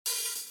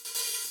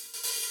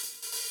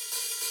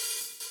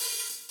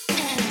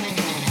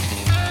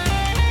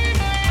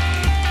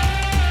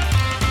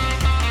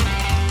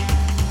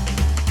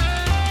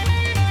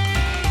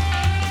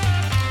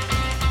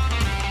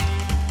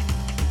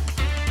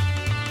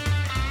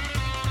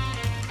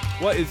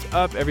What is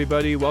up,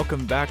 everybody?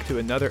 Welcome back to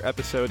another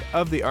episode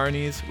of The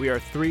Arnies. We are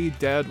three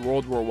dead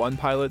World War I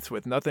pilots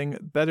with nothing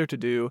better to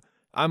do.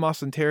 I'm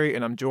Austin Terry,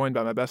 and I'm joined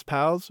by my best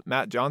pals,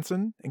 Matt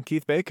Johnson and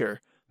Keith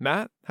Baker.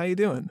 Matt, how you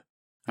doing?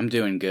 I'm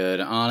doing good.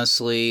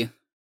 Honestly,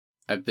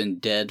 I've been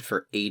dead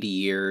for 80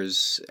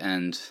 years,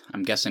 and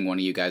I'm guessing one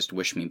of you guys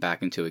wished me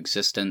back into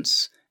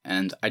existence,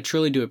 and I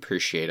truly do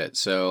appreciate it.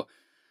 So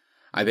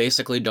I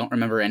basically don't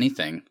remember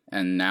anything,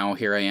 and now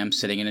here I am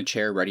sitting in a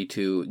chair ready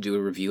to do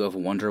a review of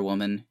Wonder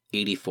Woman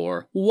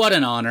 84. What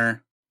an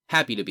honor!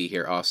 Happy to be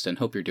here, Austin.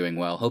 Hope you're doing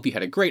well. Hope you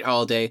had a great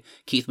holiday.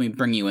 Keith, let me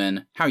bring you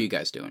in. How are you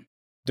guys doing?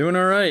 Doing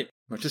alright.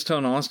 I was just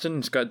telling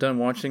Austin, just got done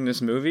watching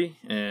this movie,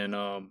 and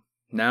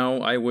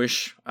now I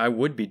wish I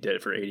would be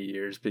dead for 80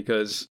 years,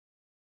 because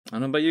I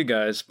don't know about you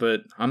guys,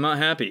 but I'm not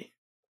happy.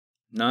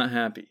 Not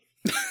happy.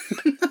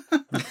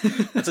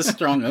 That's a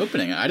strong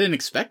opening. I didn't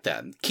expect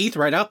that. Keith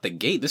right out the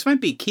gate. This might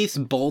be Keith's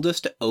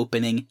boldest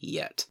opening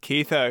yet.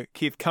 Keith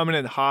coming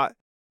in hot.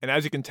 And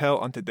as you can tell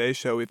on today's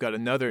show, we've got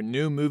another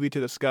new movie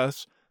to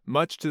discuss.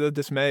 Much to the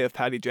dismay of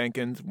Patty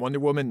Jenkins, Wonder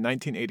Woman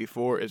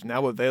 1984 is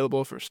now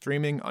available for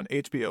streaming on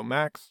HBO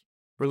Max.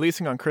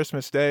 Releasing on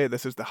Christmas Day,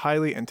 this is the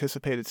highly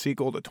anticipated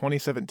sequel to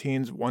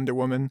 2017's Wonder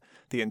Woman.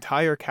 The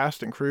entire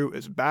cast and crew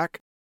is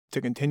back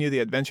to continue the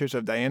adventures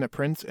of Diana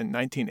Prince in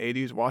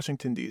 1980s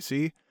Washington,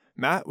 D.C.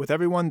 Matt, with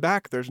everyone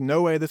back, there's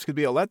no way this could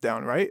be a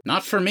letdown, right?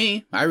 Not for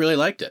me. I really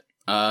liked it.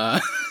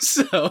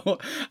 So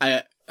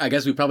I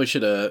guess we probably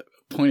should have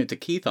pointed to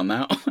Keith on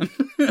that one.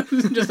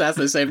 Just ask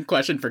the same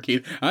question for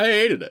Keith. I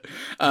hated it.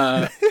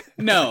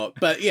 No,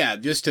 but yeah,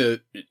 just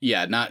to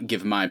not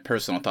give my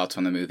personal thoughts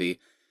on the movie.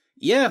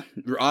 Yeah,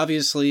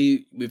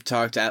 obviously we've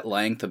talked at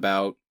length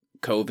about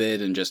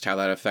COVID and just how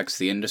that affects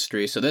the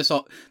industry. So this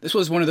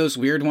was one of those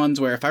weird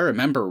ones where, if I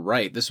remember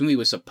right, this movie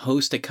was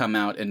supposed to come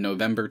out in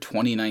November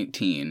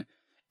 2019,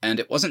 and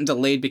it wasn't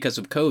delayed because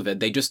of COVID.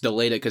 They just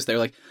delayed it because they're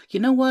like, you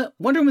know what?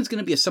 Wonder Woman's going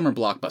to be a summer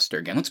blockbuster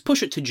again. Let's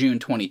push it to June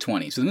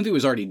 2020. So the movie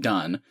was already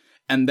done,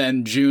 and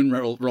then June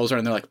rolls around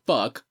and they're like,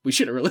 fuck, we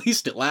should have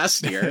released it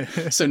last year.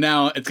 So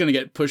now it's going to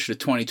get pushed to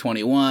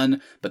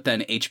 2021, but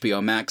then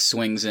HBO Max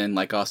swings in,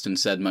 like Austin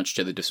said, much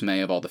to the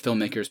dismay of all the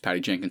filmmakers, Patty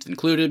Jenkins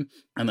included,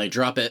 and they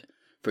drop it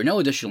for no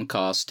additional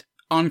cost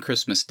on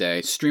Christmas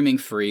Day, streaming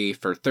free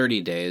for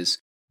 30 days.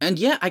 And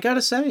yeah, I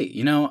gotta say,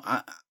 you know,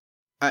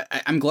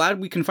 I'm glad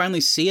we can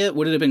finally see it.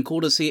 Would it have been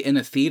cool to see it in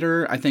a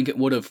theater? I think it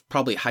would have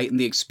probably heightened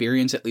the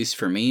experience, at least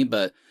for me,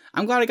 but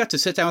I'm glad I got to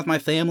sit down with my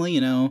family,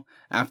 you know,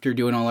 after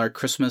doing all our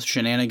Christmas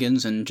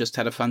shenanigans and just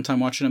had a fun time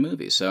watching a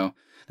movie. So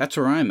that's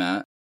where I'm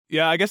at.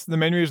 Yeah, I guess the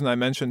main reason I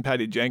mentioned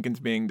Patty Jenkins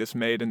being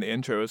dismayed in the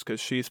intro is because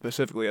she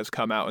specifically has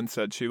come out and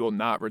said she will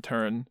not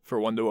return for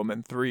Wonder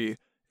Woman 3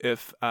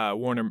 if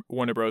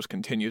Warner Bros.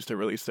 Continues to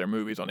release their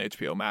movies on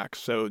HBO Max.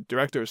 So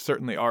directors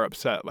certainly are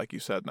upset, like you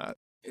said, Matt.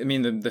 I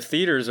mean, the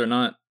theaters are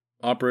not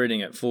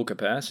operating at full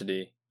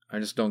capacity. I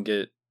just don't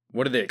get,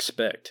 what do they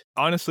expect?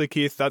 Honestly,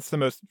 Keith, that's the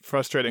most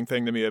frustrating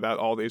thing to me about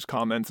all these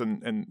comments.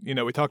 And you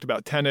know, we talked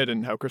about Tenet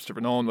and how Christopher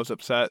Nolan was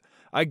upset.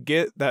 I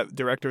get that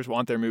directors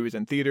want their movies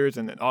in theaters,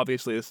 and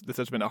obviously this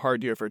has been a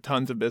hard year for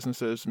tons of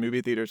businesses,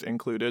 movie theaters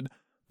included.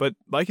 But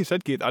like you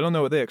said, Keith, I don't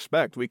know what they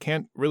expect. We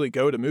can't really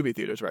go to movie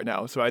theaters right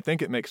now. So I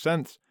think it makes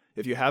sense,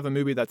 if you have a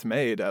movie that's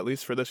made, at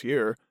least for this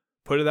year,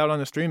 put it out on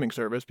a streaming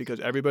service,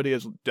 because everybody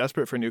is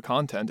desperate for new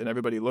content and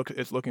everybody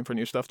is looking for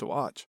new stuff to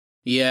watch.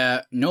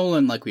 Yeah,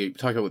 Nolan, like we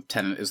talked about with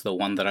Tenet, is the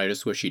one that I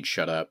just wish he'd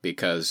shut up,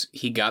 because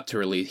he got to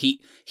release...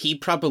 He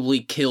probably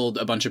killed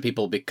a bunch of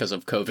people because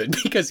of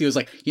COVID, because he was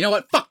like, you know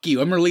what, fuck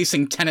you, I'm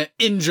releasing Tenet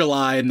in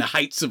July in the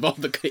heights of all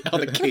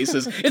the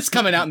cases. It's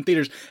coming out in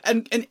theaters.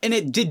 And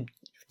it did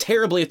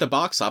terribly at the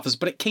box office,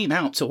 but it came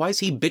out, so why is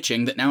he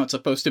bitching that now it's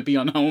supposed to be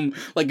on home,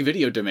 like,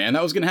 video demand?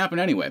 That was going to happen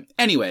anyway.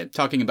 Anyway,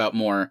 talking about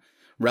more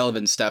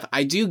relevant stuff,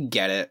 I do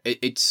get it.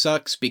 It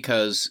sucks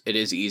because it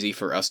is easy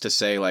for us to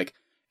say, like,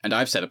 and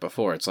I've said it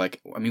before, it's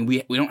like, I mean,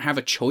 we don't have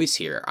a choice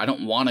here. I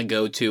don't want to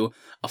go to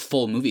a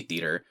full movie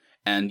theater,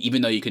 and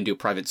even though you can do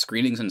private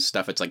screenings and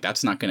stuff, it's like,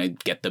 that's not going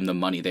to get them the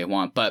money they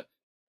want. But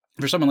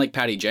for someone like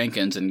Patty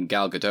Jenkins and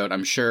Gal Gadot,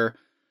 I'm sure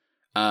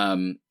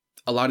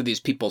a lot of these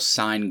people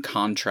sign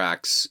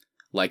contracts,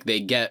 like, they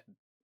get,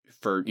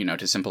 for, you know,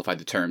 to simplify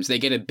the terms, they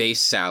get a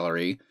base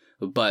salary,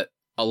 but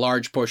a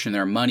large portion of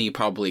their money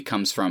probably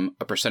comes from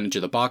a percentage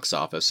of the box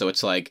office. So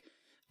it's like,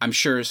 I'm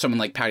sure someone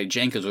like Patty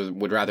Jenkins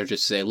would rather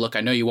just say, look,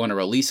 I know you want to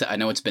release it. I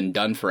know it's been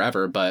done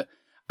forever, but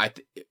I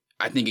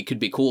think it could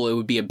be cool. It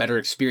would be a better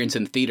experience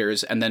in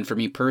theaters. And then for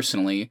me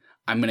personally,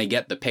 I'm going to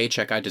get the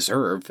paycheck I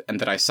deserve and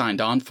that I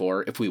signed on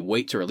for if we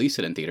wait to release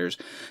it in theaters.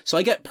 So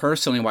I get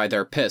personally why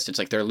they're pissed. It's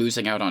like they're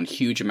losing out on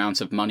huge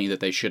amounts of money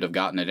that they should have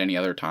gotten at any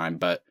other time.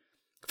 But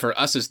for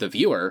us as the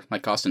viewer,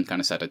 like Austin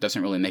kind of said, it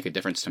doesn't really make a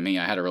difference to me.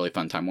 I had a really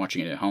fun time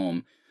watching it at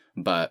home.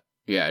 But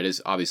yeah, it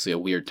is obviously a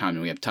weird time,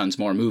 and we have tons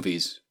more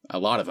movies, a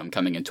lot of them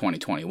coming in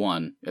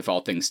 2021. If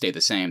all things stay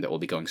the same, that will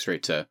be going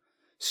straight to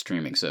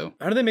streaming. So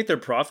how do they make their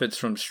profits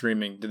from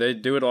streaming? Do they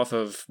do it off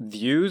of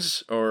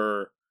views,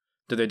 or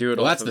do they do it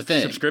off that's of the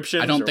thing.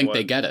 subscriptions? I don't think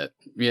they get it.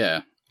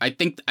 Yeah.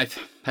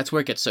 that's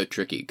where it gets so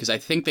tricky, because I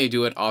think they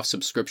do it off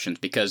subscriptions,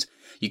 because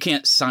you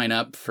can't sign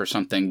up for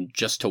something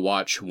just to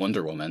watch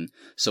Wonder Woman.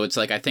 So it's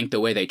like, I think the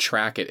way they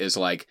track it is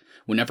like,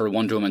 whenever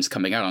Wonder Woman's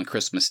coming out on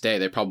Christmas Day,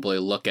 they probably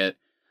look at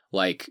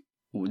like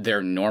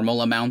their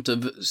normal amount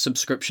of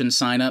subscription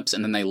signups,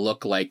 and then they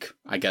look like,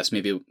 I guess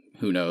maybe,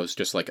 who knows,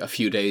 just like a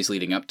few days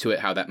leading up to it,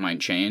 how that might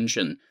change.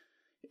 And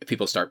if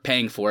people start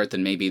paying for it,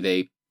 then maybe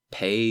they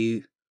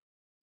pay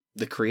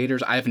the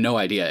creators. I have no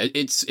idea.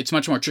 It's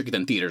much more tricky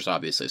than theaters,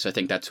 obviously. So I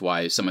think that's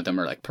why some of them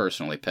are like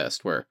personally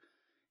pissed, where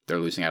they're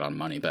losing out on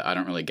money. But I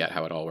don't really get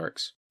how it all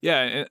works.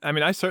 Yeah, I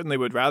mean, I certainly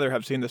would rather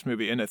have seen this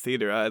movie in a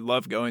theater. I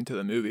love going to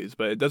the movies,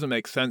 but it doesn't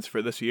make sense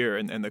for this year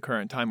and the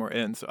current time we're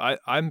in. So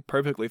I'm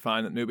perfectly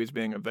fine with movies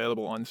being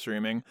available on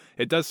streaming.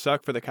 It does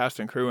suck for the cast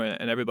and crew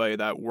and everybody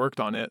that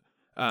worked on it,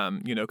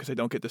 because they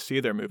don't get to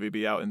see their movie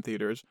be out in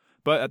theaters.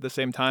 But at the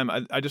same time,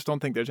 I just don't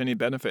think there's any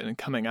benefit in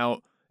coming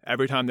out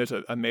every time there's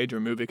a major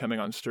movie coming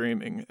on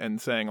streaming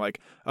and saying like,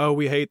 oh,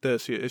 we hate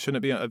this, it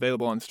shouldn't be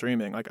available on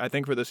streaming. Like, I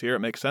think for this year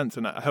it makes sense,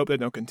 and I hope they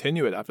don't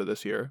continue it after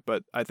this year,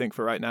 but I think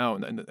for right now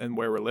and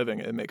where we're living,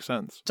 it makes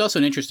sense. It's also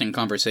an interesting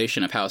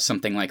conversation of how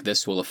something like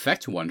this will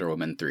affect Wonder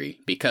Woman 3,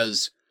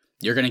 because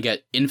you're going to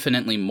get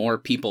infinitely more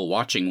people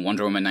watching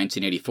Wonder Woman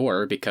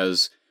 1984,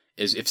 because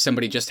if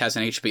somebody just has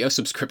an HBO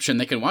subscription,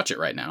 they can watch it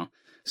right now.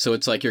 So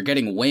it's like you're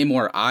getting way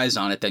more eyes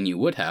on it than you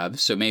would have.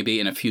 So maybe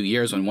in a few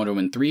years when Wonder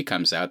Woman 3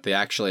 comes out, they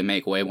actually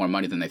make way more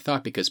money than they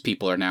thought, because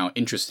people are now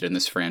interested in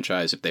this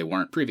franchise if they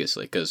weren't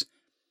previously, because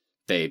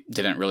they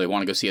didn't really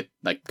want to go see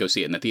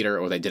it in the theater,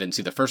 or they didn't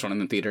see the first one in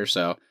the theater.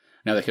 So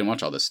now they can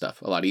watch all this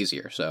stuff a lot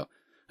easier. So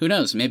who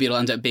knows? Maybe it'll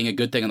end up being a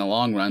good thing in the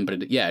long run,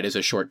 but it is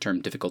a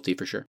short-term difficulty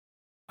for sure.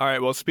 All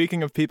right, well,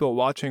 speaking of people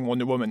watching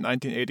Wonder Woman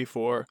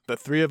 1984, the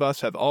three of us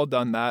have all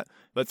done that.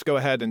 Let's go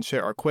ahead and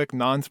share our quick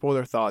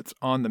non-spoiler thoughts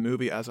on the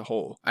movie as a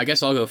whole. I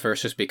guess I'll go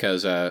first, just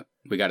because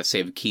we got to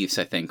save Keith's,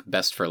 I think,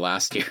 best for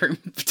last year,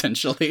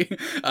 potentially.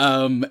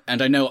 And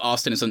I know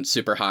Austin isn't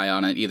super high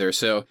on it either,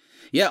 so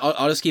yeah,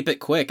 I'll just keep it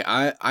quick.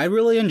 I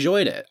really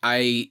enjoyed it.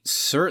 I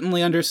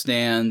certainly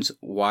understand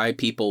why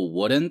people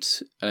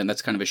wouldn't, and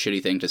that's kind of a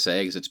shitty thing to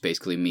say, because it's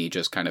basically me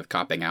just kind of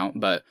copping out,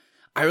 but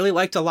I really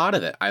liked a lot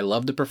of it. I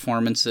loved the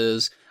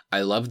performances. I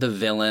loved the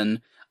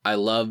villain. I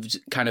loved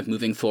kind of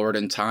moving forward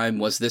in time.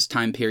 Was this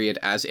time period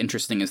as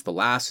interesting as the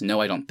last? No,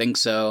 I don't think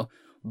so.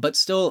 But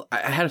still, I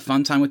had a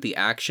fun time with the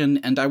action,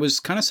 and I was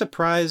kind of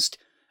surprised.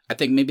 I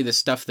think maybe the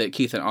stuff that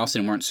Keith and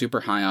Austin weren't super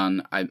high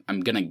on,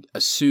 I'm going to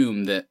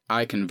assume that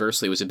I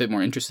conversely was a bit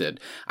more interested.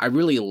 I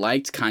really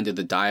liked kind of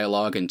the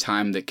dialogue and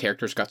time that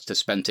characters got to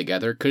spend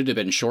together. Could it have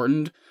been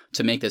shortened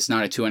to make this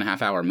not a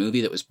 2.5-hour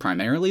movie that was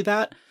primarily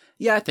that?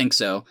 Yeah, I think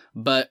so.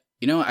 But,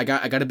 I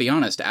got to be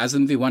honest, as the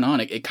movie went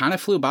on, it kind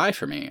of flew by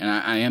for me. And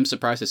I am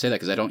surprised to say that,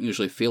 because I don't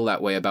usually feel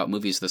that way about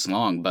movies this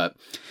long. But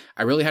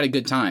I really had a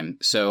good time.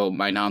 So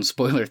my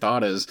non-spoiler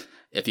thought is,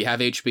 if you have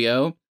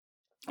HBO,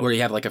 or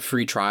you have like a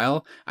free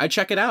trial, I'd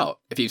check it out.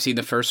 If you've seen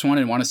the first one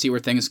and want to see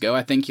where things go,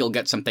 I think you'll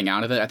get something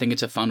out of it. I think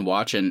it's a fun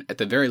watch. And at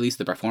the very least,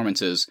 the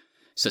performances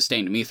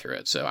sustained me through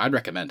it. So I'd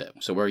recommend it.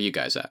 So where are you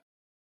guys at?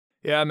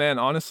 Yeah, man,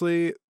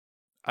 honestly,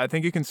 I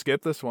think you can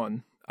skip this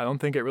one. I don't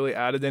think it really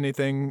added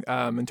anything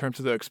in terms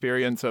of the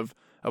experience of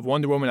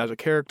Wonder Woman as a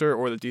character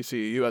or the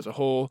DCEU as a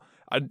whole.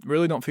 I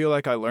really don't feel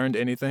like I learned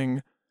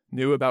anything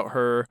new about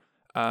her.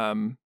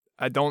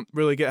 I don't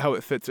really get how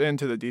it fits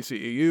into the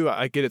DCEU.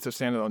 I get it's a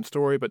standalone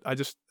story, but I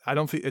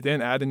don't feel it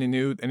didn't add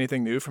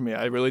anything new for me.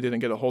 I really didn't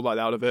get a whole lot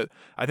out of it.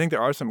 I think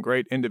there are some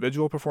great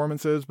individual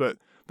performances, but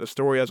the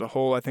story as a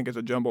whole, I think, is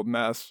a jumbled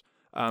mess.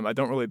 I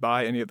don't really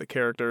buy any of the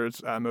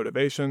characters'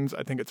 motivations.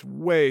 I think it's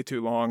way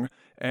too long,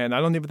 and I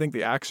don't even think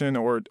the action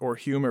or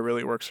humor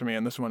really works for me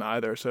in this one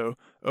either. So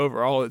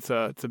overall, it's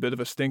a bit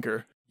of a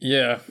stinker.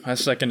 Yeah, I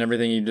second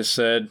everything you just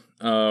said.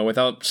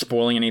 Without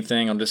spoiling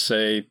anything, I'll just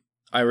say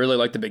I really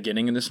liked the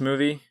beginning of this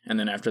movie, and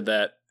then after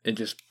that, it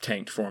just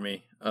tanked for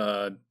me.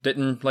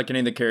 Didn't like any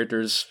of the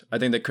characters. I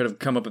think they could have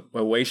come up with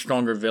a way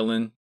stronger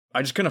villain.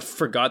 I just kind of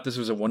forgot this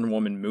was a Wonder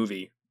Woman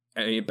movie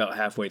about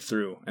halfway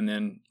through, and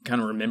then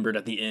kind of remembered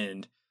at the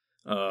end,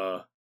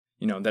 that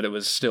it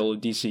was still a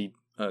DC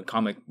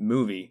comic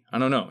movie. I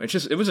don't know.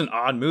 It was an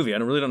odd movie. I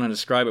really don't know how to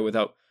describe it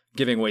without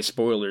giving away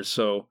spoilers.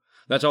 So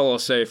that's all I'll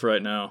say for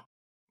right now.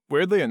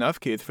 Weirdly enough,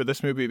 Keith, for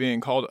this movie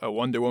being called a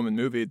Wonder Woman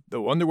movie,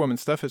 the Wonder Woman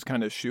stuff is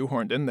kind of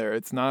shoehorned in there.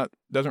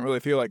 Doesn't really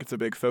feel like it's a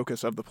big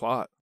focus of the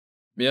plot.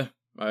 Yeah,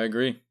 I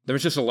agree. There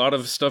was just a lot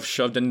of stuff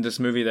shoved into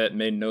this movie that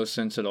made no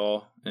sense at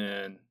all,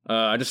 and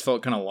I just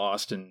felt kind of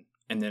lost and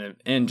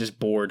just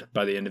bored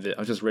by the end of it.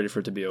 I was just ready for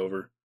it to be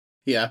over.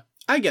 Yeah,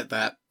 I get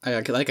that.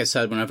 Like I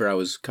said, whenever I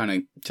was kind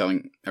of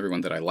telling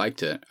everyone that I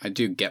liked it, I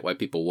do get why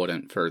people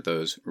wouldn't for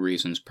those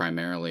reasons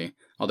primarily,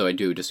 although I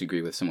do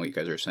disagree with some of what you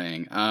guys are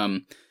saying.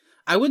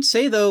 I would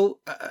say, though,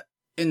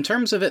 in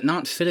terms of it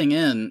not fitting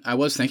in, I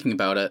was thinking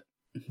about it.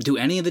 Do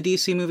any of the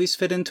DC movies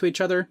fit into each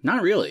other?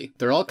 Not really.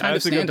 They're all kind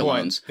of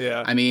standalones.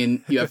 Yeah. I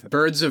mean, you have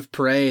Birds of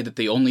Prey, that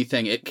the only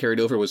thing it carried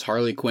over was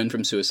Harley Quinn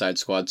from Suicide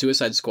Squad.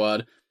 Suicide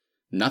Squad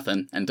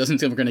nothing, and doesn't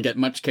seem we're going to get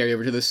much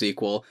carryover to the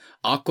sequel.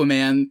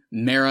 Aquaman,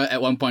 Mera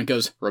at one point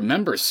goes,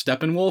 remember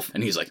Steppenwolf?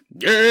 And he's like,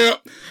 yeah!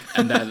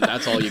 And then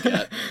that's all you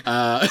get.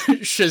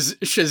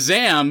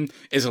 Shazam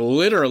is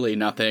literally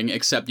nothing,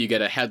 except you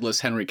get a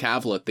headless Henry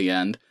Cavill at the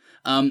end.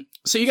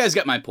 So you guys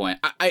get my point.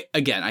 I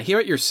hear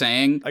what you're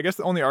saying. I guess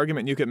the only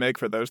argument you could make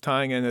for those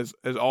tying in is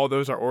all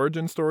those are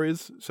origin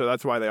stories, so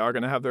that's why they are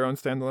going to have their own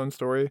standalone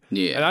story.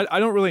 Yeah. And I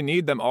don't really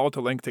need them all to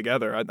link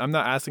together. I'm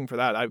not asking for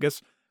that. I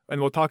guess, and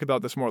we'll talk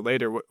about this more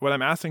later, what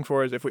I'm asking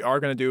for is if we are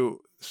going to do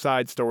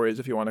side stories,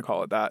 if you want to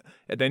call it that,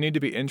 they need to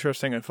be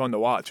interesting and fun to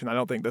watch, and I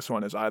don't think this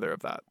one is either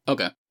of that.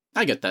 Okay.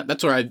 I get that.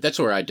 That's where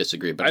I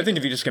disagree. But I think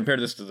if you just compare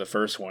this to the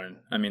first one,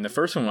 I mean, the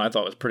first one I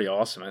thought was pretty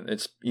awesome.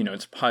 It's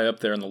high up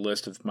there on the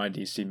list of my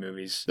DC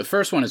movies. The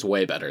first one is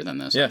way better than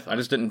this. Yeah, I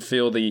just didn't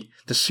feel the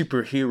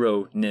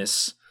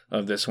superhero-ness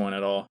of this one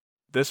at all.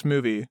 This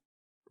movie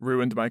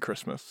ruined my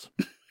Christmas.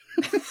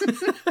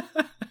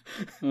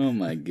 Oh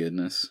my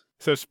goodness.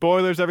 So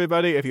spoilers,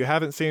 everybody. If you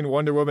haven't seen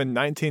Wonder Woman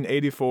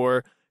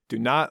 1984, do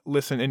not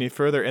listen any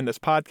further in this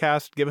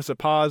podcast. Give us a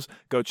pause,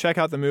 go check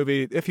out the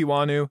movie if you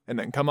want to, and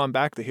then come on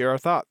back to hear our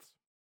thoughts.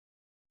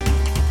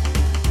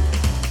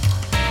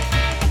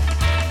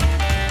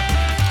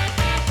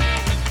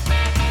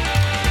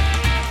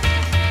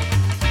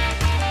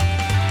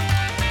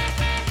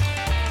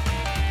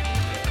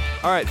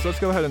 All right, so let's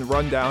go ahead and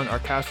run down our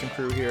cast and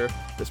crew here.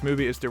 This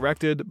movie is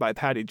directed by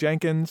Patty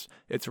Jenkins.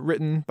 It's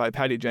written by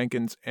Patty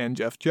Jenkins and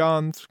Jeff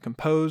Johns,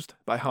 composed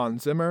by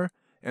Hans Zimmer.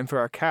 And for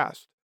our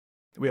cast,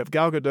 we have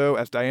Gal Gadot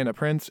as Diana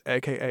Prince,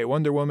 a.k.a.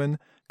 Wonder Woman,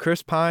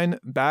 Chris Pine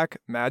back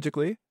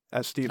magically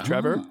as Steve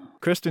Trevor,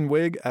 Kristen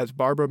Wiig as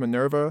Barbara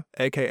Minerva,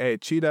 a.k.a.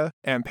 Cheetah,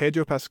 and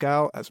Pedro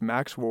Pascal as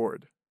Max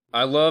Ward.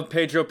 I love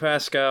Pedro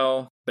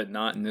Pascal, but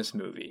not in this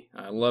movie.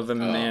 I love him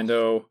in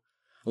Mando.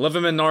 I love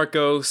him in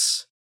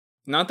Narcos.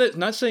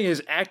 Not saying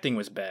his acting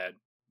was bad,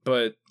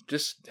 but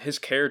just his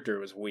character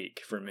was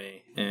weak for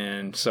me.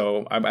 And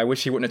so I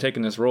wish he wouldn't have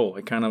taken this role.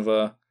 It kind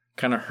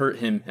of hurt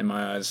him in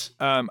my eyes.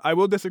 I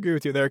will disagree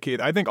with you there,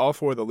 Keith. I think all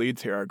four of the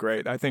leads here are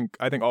great. I think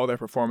all their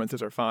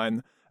performances are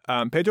fine.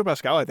 Pedro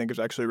Pascal, I think, is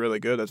actually really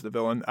good as the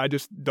villain. I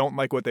just don't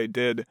like what they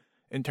did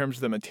in terms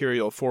of the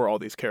material for all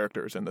these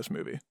characters in this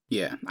movie.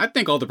 Yeah, I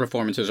think all the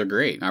performances are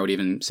great. I would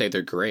even say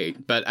they're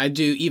great. But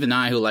even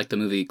I, who like the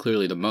movie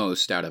clearly the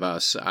most out of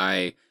us,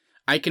 I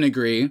can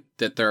agree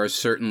that there are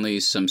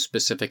certainly some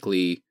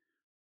specifically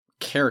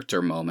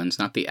character moments,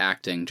 not the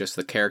acting, just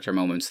the character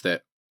moments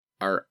that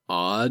are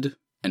odd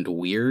and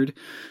weird.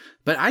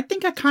 But I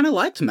think I kind of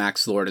liked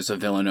Max Lord as a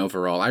villain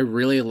overall. I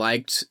really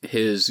liked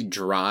his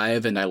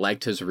drive, and I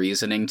liked his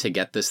reasoning to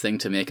get this thing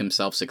to make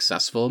himself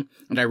successful.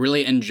 And I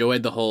really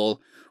enjoyed the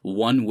whole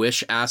one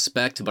wish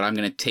aspect, but I'm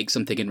going to take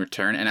something in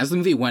return. And as the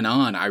movie went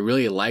on, I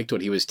really liked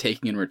what he was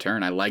taking in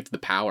return. I liked the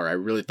power. I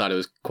really thought it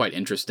was quite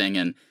interesting,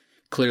 and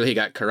clearly he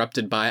got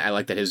corrupted by it. I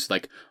like that his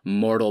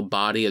mortal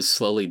body is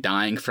slowly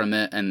dying from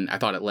it. And I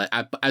thought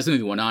as the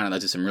movie went on, it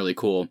led to some really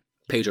cool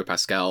Pedro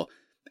Pascal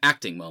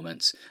acting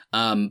moments.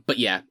 But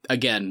yeah,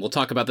 again, we'll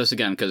talk about this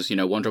again because,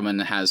 Wonder Woman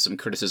has some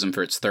criticism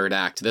for its third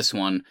act. This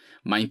one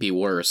might be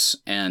worse.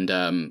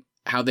 And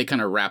how they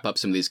kind of wrap up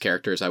some of these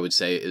characters, I would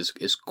say,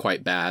 is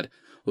quite bad.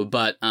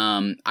 But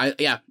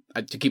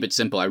to keep it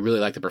simple, I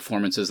really like the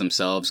performances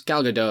themselves.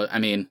 Gal Gadot, I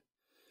mean,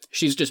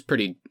 she's just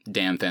pretty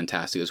damn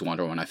fantastic as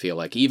Wonder Woman, I feel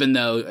like. Even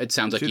though it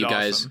sounds like you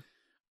guys,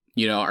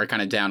 are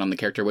kind of down on the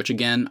character, which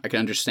again, I can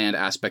understand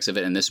aspects of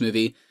it in this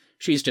movie.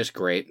 She's just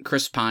great.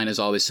 Chris Pine is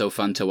always so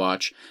fun to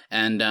watch.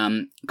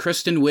 And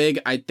Kristen Wiig,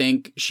 I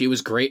think she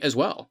was great as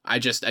well. I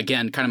just,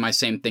 again, kind of my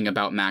same thing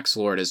about Max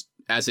Lord as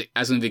the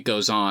movie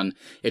goes on,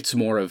 it's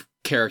more of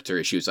character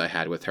issues I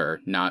had with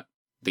her, not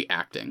the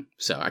acting.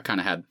 So I kind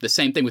of had the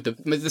same thing with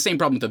the same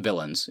problem with the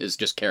villains, is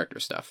just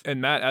character stuff.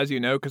 And Matt, as you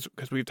know,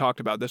 because we've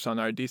talked about this on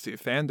our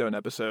DC Fandom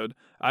episode,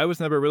 I was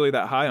never really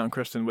that high on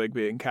Kristen Wiig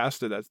being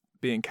cast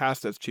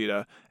as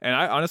Cheetah, and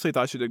I honestly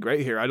thought she did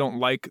great here. I don't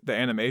like the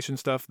animation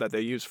stuff that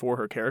they use for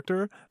her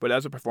character, but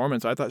as a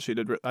performance, I thought she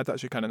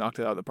kind of knocked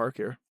it out of the park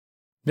here.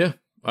 Yeah,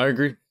 I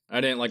agree. I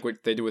didn't like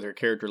what they did with her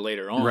character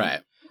later on.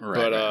 Right.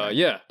 But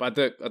yeah, but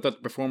I thought the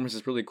performance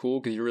is really cool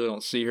because you really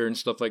don't see her in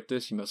stuff like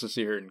this. You mostly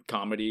see her in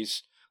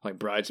comedies like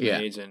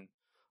Bridesmaids and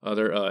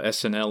other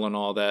SNL and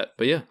all that.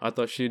 But yeah, I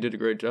thought she did a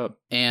great job.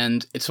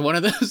 And it's one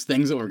of those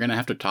things that we're going to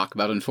have to talk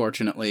about,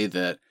 unfortunately,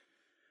 that...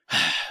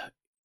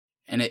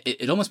 And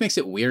it almost makes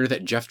it weird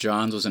that Jeff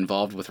Johns was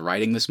involved with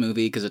writing this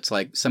movie, because it's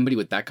like somebody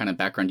with that kind of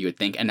background you would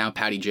think, and now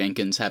Patty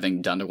Jenkins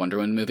having done a Wonder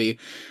Woman movie,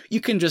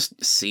 you can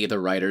just see the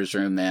writer's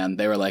room, man.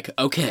 They were like,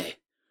 okay,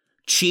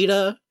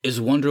 Cheetah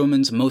is Wonder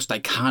Woman's most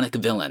iconic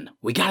villain.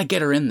 We got to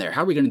get her in there.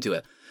 How are we going to do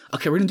it?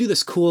 Okay, we're going to do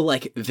this cool,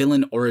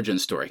 villain origin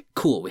story.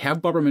 Cool, we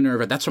have Barbara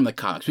Minerva. That's from the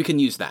comics. We can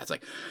use that. It's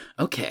like,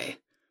 okay,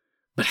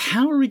 but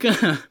how are we going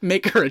to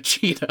make her a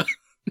cheetah?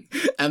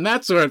 And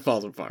that's where it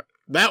falls apart.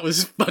 That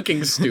was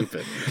fucking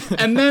stupid.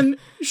 And then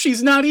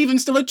she's not even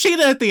still a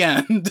cheetah at the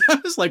end. I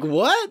was like,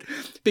 what?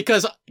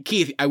 Because,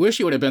 Keith, I wish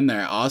you would have been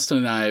there. Austin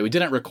and I, we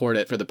didn't record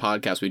it for the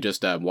podcast. We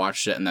just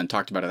watched it and then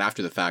talked about it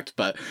after the fact.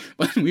 But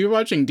when we were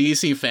watching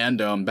DC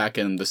Fandom back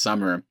in the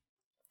summer,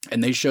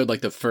 and they showed,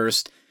 like, the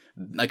first,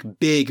 like,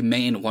 big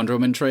main Wonder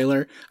Woman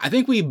trailer, I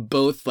think we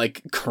both,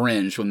 like,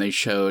 cringed when they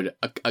showed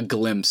a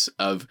glimpse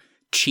of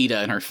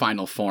Cheetah in her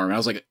final form. And I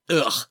was like,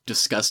 ugh,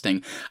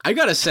 disgusting. I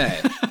gotta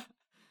say...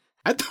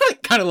 I thought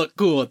it kind of looked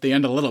cool at the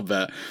end a little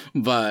bit,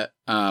 but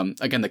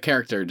again, the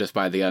character just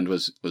by the end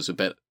was a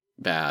bit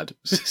bad.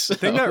 So, the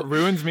thing that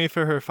ruins me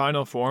for her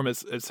final form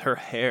is her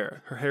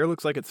hair. Her hair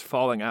looks like it's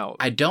falling out.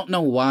 I don't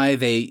know why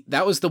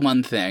that was the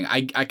one thing.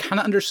 I kind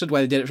of understood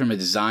why they did it from a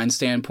design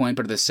standpoint,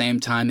 but at the same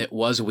time, it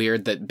was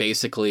weird that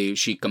basically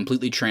she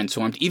completely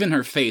transformed. Even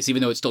her face,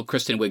 even though it's still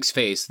Kristen Wiig's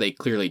face, they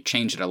clearly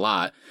changed it a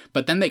lot,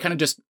 but then they kind of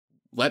just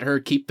let her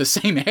keep the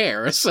same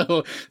hair.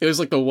 So it was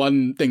like the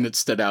one thing that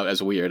stood out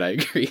as weird. I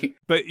agree.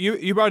 But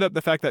you brought up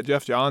the fact that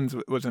Jeff Johns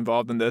was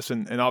involved in this,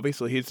 and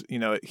obviously he's,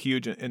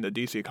 huge in the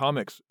DC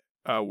Comics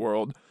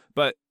world.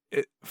 But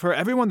for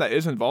everyone that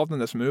is involved in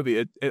this movie,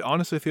 it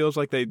honestly feels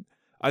like they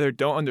either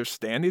don't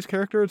understand these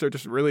characters or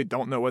just really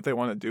don't know what they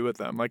want to do with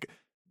them. Like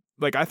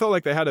I felt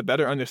like they had a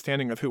better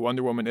understanding of who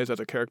Wonder Woman is as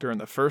a character in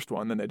the first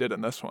one than they did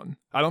in this one.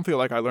 I don't feel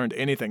like I learned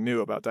anything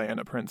new about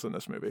Diana Prince in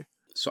this movie.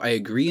 So I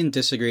agree and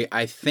disagree.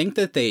 I think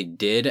that they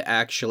did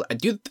actually... I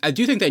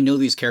do think they know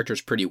these characters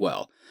pretty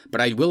well.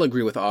 But I will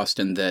agree with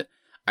Austin that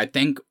I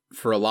think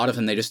for a lot of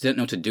them, they just didn't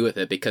know what to do with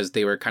it because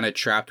they were kind of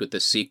trapped with the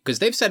sequel. Because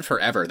they've said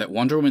forever that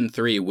Wonder Woman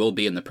 3 will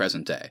be in the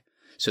present day.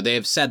 So they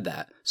have said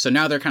that. So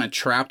now they're kind of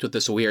trapped with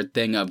this weird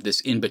thing of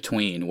this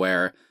in-between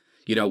where...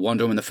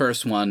 Wonder Woman, the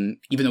first one,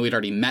 even though we'd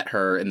already met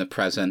her in the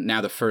present, now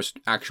the first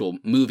actual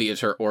movie is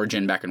her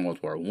origin back in World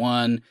War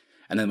I.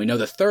 And then we know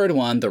the third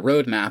one, the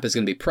roadmap, is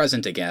going to be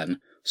present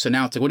again. So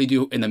now it's like, what do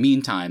you do in the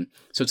meantime?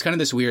 So it's kind of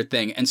this weird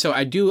thing. And so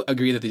I do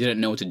agree that they didn't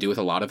know what to do with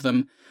a lot of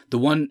them. The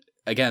one,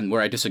 again,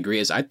 where I disagree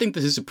is I think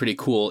this is a pretty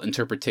cool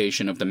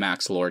interpretation of the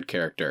Max Lord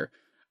character.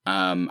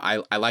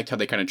 I liked how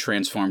they kind of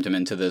transformed him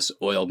into this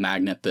oil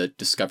magnet that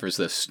discovers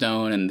the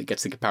stone and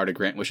gets the power to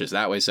grant wishes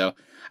that way. So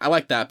I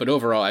like that, but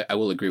overall, I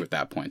will agree with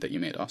that point that you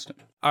made, Austin.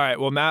 All right,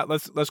 well, Matt,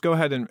 let's go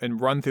ahead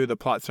and run through the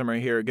plot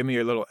summary here. Give me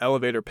your little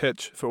elevator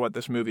pitch for what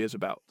this movie is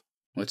about.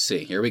 Let's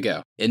see, here we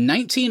go. In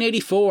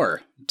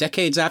 1984,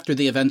 decades after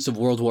the events of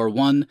World War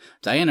I,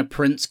 Diana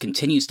Prince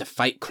continues to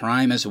fight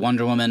crime as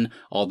Wonder Woman,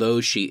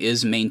 although she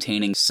is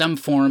maintaining some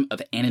form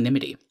of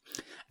anonymity.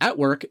 At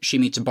work, she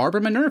meets Barbara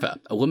Minerva,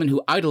 a woman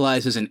who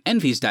idolizes and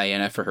envies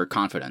Diana for her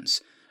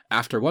confidence.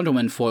 After Wonder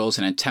Woman foils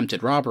an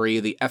attempted robbery,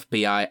 the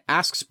FBI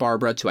asks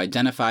Barbara to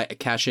identify a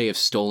cache of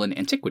stolen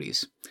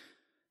antiquities.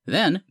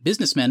 Then,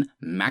 businessman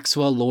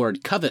Maxwell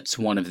Lord covets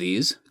one of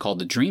these, called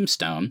the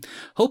Dreamstone,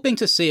 hoping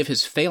to save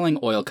his failing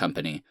oil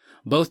company.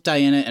 Both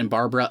Diana and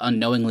Barbara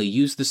unknowingly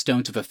use the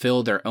stone to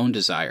fulfill their own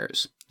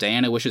desires.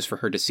 Diana wishes for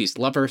her deceased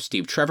lover,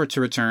 Steve Trevor, to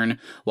return,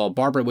 while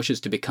Barbara wishes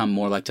to become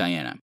more like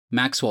Diana.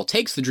 Maxwell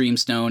takes the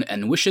Dreamstone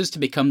and wishes to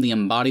become the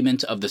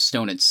embodiment of the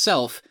stone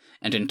itself,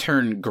 and in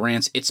turn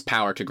grants its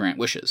power to grant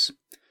wishes.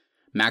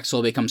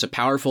 Maxwell becomes a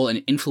powerful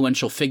and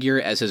influential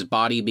figure as his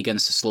body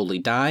begins to slowly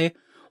die,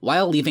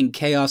 while leaving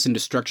chaos and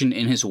destruction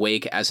in his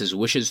wake as his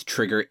wishes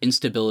trigger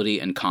instability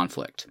and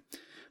conflict.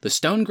 The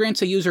stone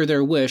grants a user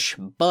their wish,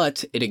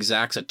 but it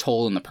exacts a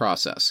toll in the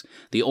process.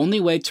 The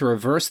only way to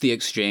reverse the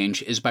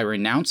exchange is by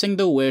renouncing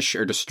the wish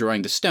or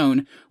destroying the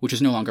stone, which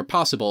is no longer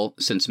possible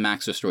since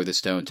Max destroyed the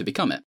stone to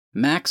become it.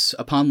 Max,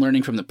 upon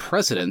learning from the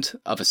president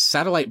of a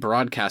satellite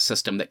broadcast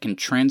system that can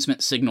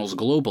transmit signals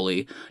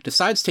globally,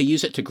 decides to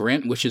use it to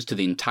grant wishes to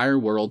the entire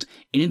world,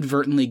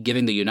 inadvertently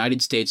giving the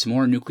United States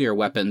more nuclear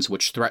weapons,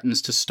 which threatens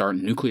to start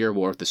nuclear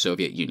war with the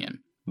Soviet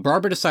Union.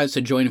 Barbara decides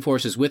to join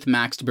forces with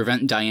Max to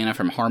prevent Diana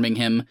from harming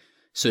him,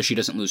 so she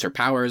doesn't lose her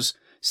powers.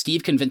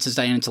 Steve convinces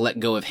Diana to let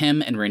go of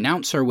him and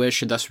renounce her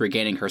wish, thus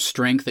regaining her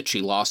strength that she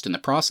lost in the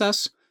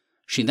process.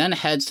 She then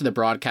heads to the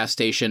broadcast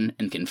station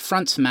and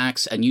confronts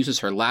Max and uses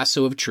her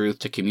lasso of truth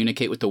to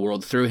communicate with the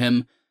world through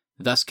him,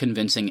 thus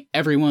convincing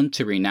everyone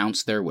to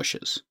renounce their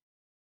wishes.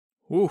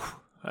 Ooh,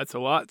 that's a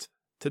lot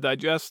to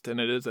digest, and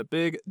it is a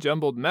big,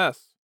 jumbled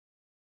mess.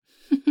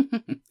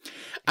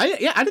 I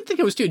didn't think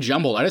it was too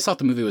jumbled. I just thought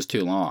the movie was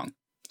too long.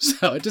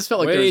 So it just felt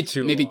like there was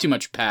maybe too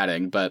much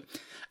padding, but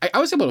I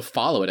was able to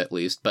follow it at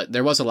least, but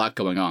there was a lot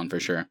going on for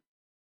sure.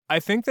 I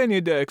think they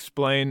need to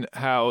explain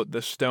how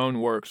the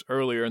stone works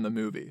earlier in the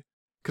movie.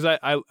 Because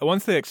I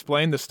once they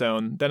explained the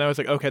stone, then I was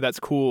like, okay, that's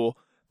cool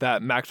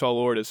that Maxwell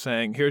Lord is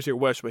saying, here's your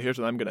wish, but here's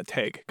what I'm going to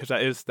take. Because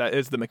that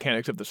is the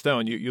mechanics of the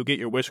stone. You'll get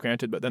your wish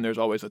granted, but then there's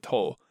always a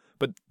toll.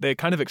 But they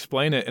kind of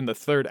explain it in the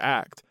third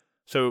act.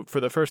 So for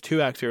the first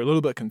two acts, you're a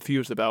little bit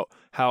confused about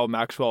how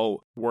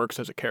Maxwell works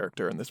as a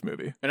character in this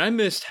movie. And I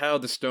missed how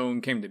the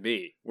stone came to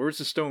be. Where's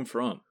the stone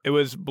from? It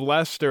was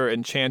blessed or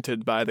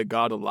enchanted by the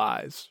god of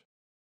lies.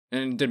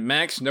 And did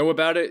Max know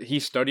about it? He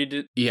studied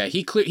it? Yeah,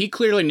 he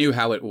clearly knew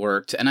how it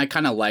worked, and I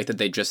kind of like that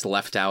they just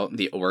left out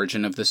the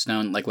origin of the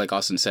stone. Like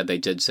Austin said, they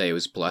did say it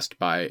was blessed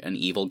by an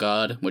evil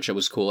god, which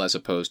was cool, as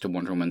opposed to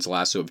Wonder Woman's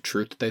lasso of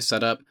truth that they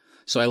set up.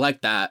 So I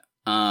like that.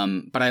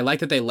 But I like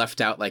that they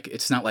left out, like,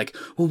 it's not like,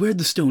 well, where'd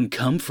the stone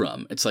come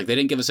from? It's like, they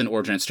didn't give us an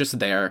origin, it's just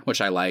there,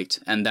 which I liked.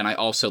 And then I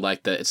also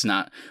liked that it's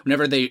not,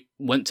 whenever they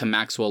went to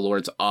Maxwell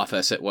Lord's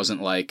office, it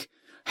wasn't like,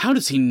 how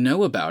does he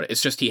know about it?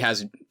 It's just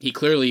he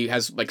clearly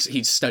has, like,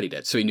 he's studied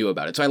it, so he knew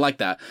about it. So I like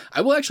that.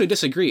 I will actually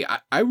disagree.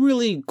 I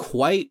really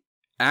one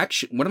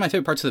of my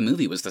favorite parts of the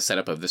movie was the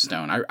setup of the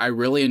stone. I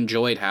really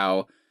enjoyed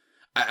how,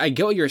 I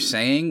get what you're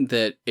saying,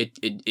 that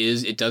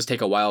it does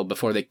take a while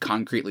before they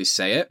concretely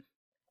say it.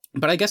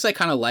 But I guess I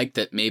kind of like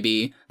that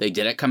maybe they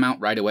didn't come out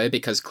right away,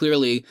 because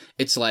clearly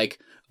it's like,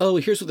 oh,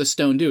 here's what the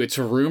stone do. It's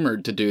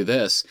rumored to do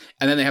this.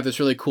 And then they have this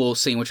really cool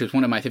scene, which is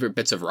one of my favorite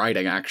bits of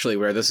writing, actually,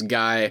 where this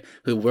guy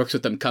who works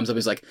with them comes up,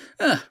 he's like,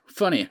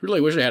 funny, really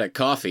wish I had a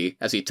coffee,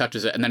 as he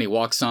touches it, and then he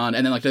walks on,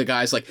 and then like the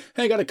guy's like,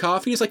 hey, I got a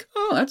coffee? He's like,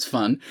 oh, that's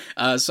fun.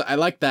 So I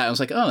like that. I was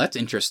like, oh, that's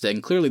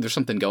interesting. Clearly there's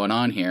something going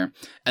on here.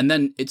 And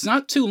then it's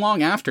not too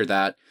long after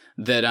that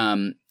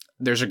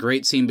there's a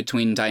great scene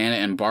between Diana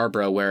and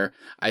Barbara where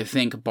I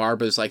think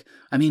Barbara's like,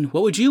 I mean,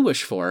 what would you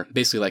wish for?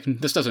 Basically like,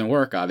 this doesn't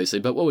work, obviously,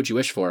 but what would you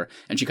wish for?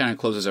 And she kind of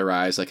closes her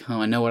eyes like,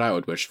 oh, I know what I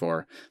would wish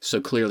for.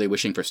 So clearly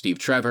wishing for Steve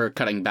Trevor,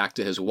 cutting back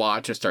to his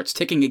watch, it starts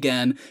ticking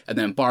again. And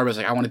then Barbara's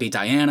like, I want to be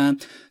Diana.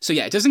 So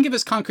yeah, it doesn't give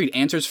us concrete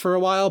answers for a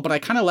while, but I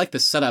kind of like the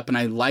setup, and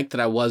I like that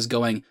I was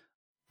going,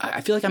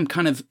 I feel like I'm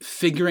kind of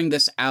figuring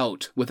this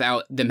out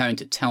without them having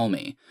to tell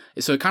me.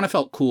 So it kind of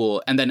felt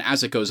cool. And then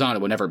as it goes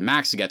on, whenever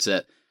Max gets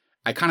it,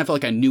 I kind of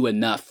felt like I knew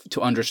enough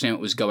to understand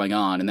what was going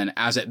on. And then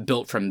as it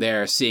built from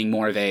there, seeing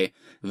more of a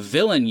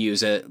villain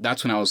use it,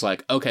 that's when I was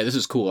like, okay, this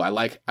is cool. I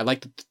like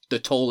the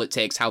toll it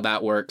takes, how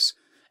that works.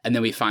 And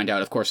then we find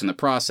out, of course, in the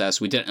process,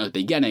 we didn't know at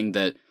the beginning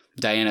that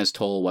Diana's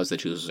toll was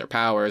that she loses her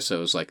powers. So it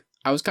was like,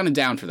 I was kind of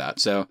down for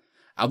that. So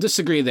I'll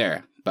disagree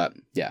there, but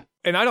yeah.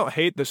 And I don't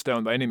hate the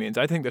stone by any means.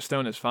 I think the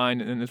stone is fine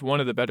and is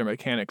one of the better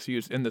mechanics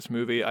used in this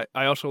movie.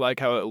 I also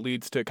like how it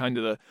leads to kind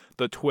of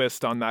the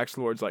twist on Max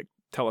Lord's like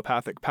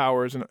telepathic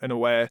powers in a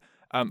way.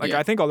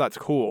 I think all that's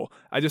cool.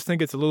 I just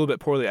think it's a little bit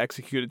poorly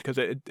executed because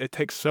it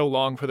takes so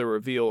long for the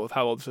reveal of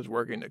how all this is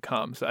working to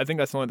come. So I think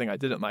that's the only thing I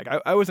didn't like.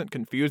 I wasn't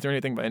confused or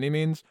anything by any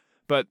means,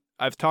 but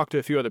I've talked to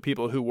a few other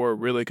people who were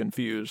really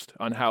confused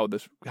on how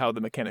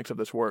the mechanics of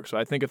this work. So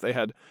I think if they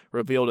had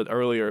revealed it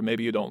earlier,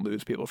 maybe you don't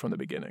lose people from the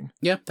beginning.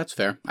 Yeah, that's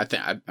fair.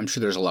 I'm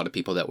sure there's a lot of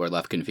people that were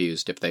left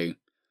confused if they.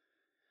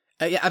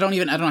 I don't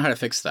know how to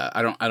fix that.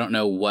 I don't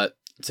know what.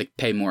 It's like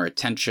pay more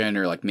attention,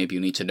 or like maybe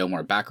you need to know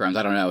more backgrounds.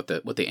 I don't know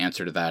what the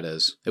answer to that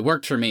is. It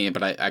worked for me,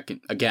 but I can,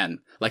 again,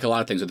 like a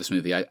lot of things with this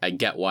movie, I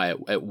get why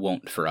it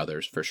won't for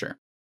others, for sure.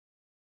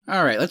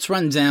 All right, let's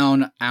run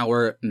down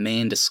our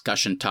main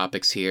discussion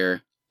topics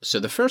here. So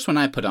the first one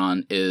I put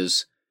on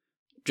is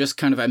just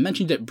kind of, I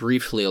mentioned it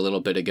briefly a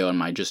little bit ago in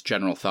my just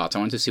general thoughts. I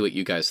wanted to see what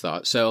you guys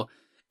thought. So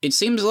it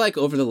seems like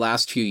over the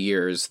last few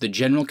years, the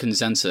general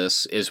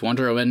consensus is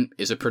Wonder Woman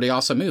is a pretty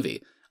awesome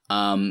movie.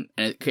 And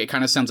it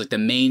kind of sounds like the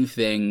main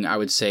thing I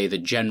would say the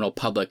general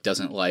public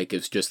doesn't like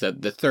is just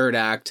that the third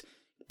act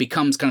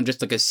becomes kind of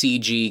just like a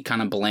CG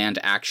kind of bland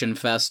action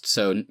fest,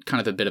 so kind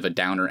of a bit of a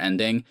downer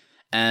ending.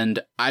 And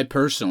I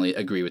personally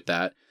agree with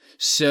that.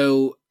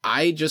 So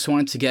I just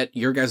wanted to get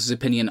your guys'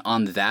 opinion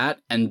on that.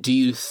 And do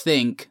you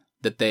think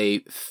that they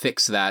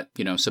fix that,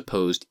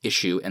 supposed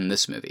issue in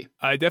this movie?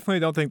 I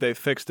definitely don't think they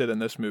fixed it in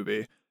this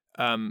movie.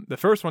 The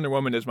first Wonder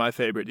Woman is my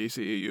favorite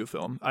DCEU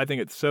film. I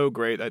think it's so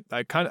great.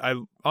 I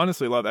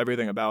honestly love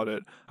everything about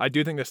it. I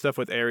do think the stuff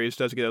with Ares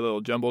does get a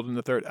little jumbled in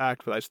the third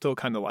act, but I still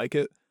kind of like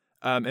it.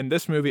 In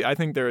this movie, I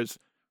think there is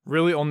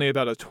really only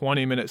about a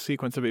 20-minute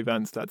sequence of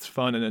events that's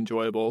fun and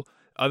enjoyable.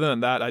 Other than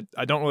that,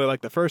 I don't really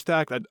like the first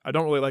act. I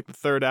don't really like the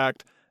third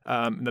act.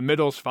 The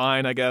middle's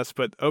fine, I guess,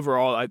 but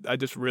overall, I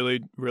just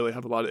really, really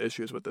have a lot of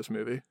issues with this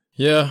movie.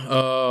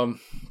 Yeah,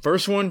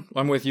 first one,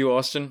 I'm with you,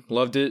 Austin.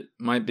 Loved it.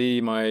 Might be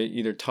my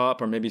either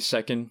top or maybe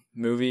second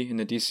movie in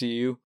the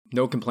DCU.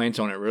 No complaints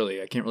on it,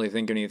 really. I can't really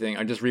think of anything.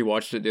 I just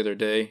rewatched it the other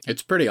day.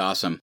 It's pretty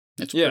awesome.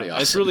 Pretty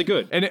awesome. It's really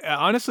good. And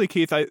honestly,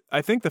 Keith,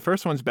 I think the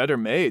first one's better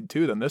made,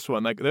 too, than this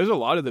one. Like, there's a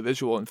lot of the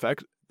visual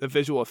effects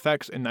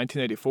in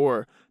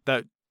 1984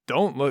 that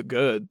don't look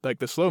good. Like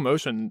the slow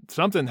motion,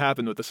 something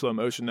happened with the slow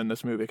motion in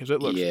this movie because it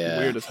looks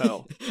weird as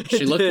hell.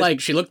 She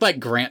looked like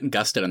Grant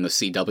Gustin on the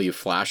CW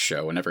Flash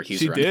show whenever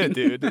he's running. She did,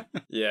 dude.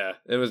 Yeah,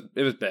 it was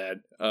bad.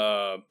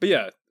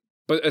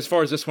 But as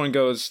far as this one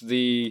goes,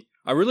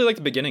 I really like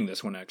the beginning of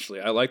this one,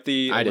 actually. I like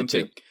the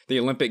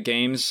Olympic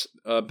Games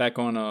back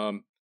on I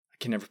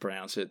can never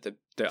pronounce it. The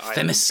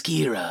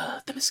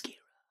Themyscira.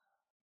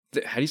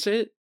 How do you say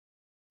it?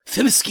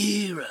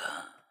 Themyscira.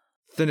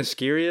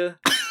 Themyscira?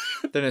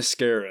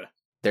 Themyscira.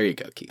 There you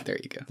go, Keith. There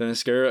you go.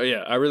 Themyscira.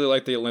 Yeah, I really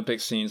like the Olympic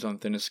scenes on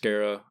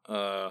Themyscira.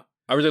 I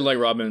really like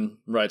Robin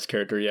Wright's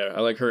character. Yeah, I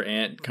like her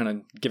aunt kind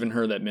of giving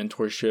her that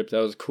mentorship. That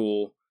was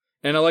cool.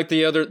 And I like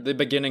the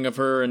beginning of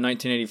her in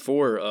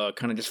 1984,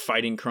 kind of just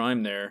fighting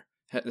crime there.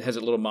 Has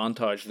a little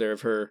montage there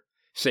of her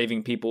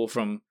saving people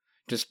from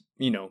just,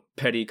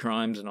 petty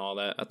crimes and all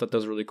that. I thought that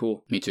was really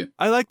cool. Me too.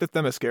 I like the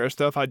Themyscira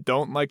stuff. I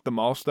don't like the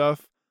mall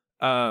stuff.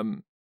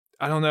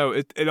 I don't know.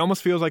 It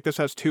almost feels like this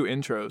has two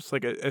intros.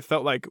 Like it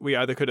felt like we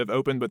either could have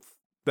opened with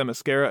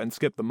Themyscira and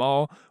skipped the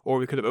mall, or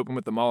we could have opened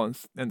with the mall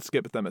and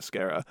skipped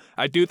Themyscira.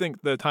 I do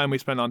think the time we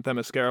spend on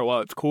Themyscira,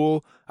 while it's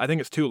cool, I think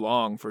it's too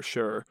long for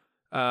sure.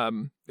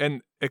 And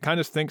it kind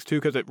of stinks too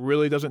because it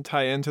really doesn't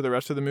tie into the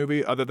rest of the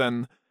movie other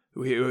than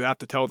we have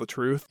to tell the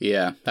truth.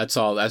 Yeah, that's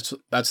all.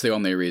 That's the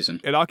only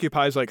reason. It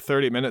occupies like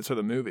 30 minutes of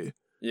the movie.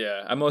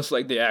 Yeah, I most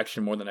like the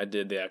action more than I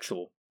did the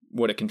actual,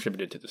 what it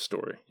contributed to the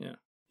story. Yeah.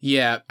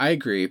 Yeah, I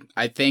agree.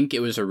 I think it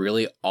was a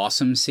really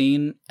awesome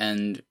scene,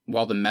 and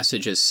while the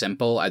message is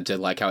simple, I did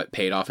like how it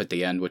paid off at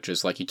the end, which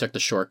is like you took the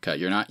shortcut.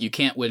 You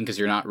can't win because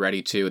you're not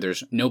ready to.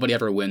 Nobody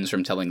ever wins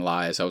from telling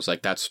lies. I was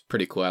like, that's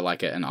pretty cool. I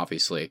like it, and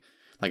obviously,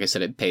 like I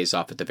said, it pays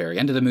off at the very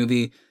end of the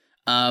movie.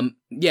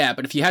 Yeah,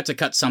 but if you had to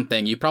cut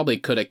something, you probably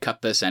could have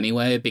cut this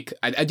anyway, because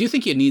I do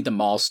think you need the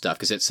mall stuff,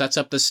 because it sets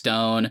up the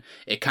stone,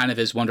 it kind of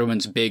is Wonder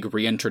Woman's big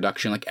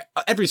reintroduction, like,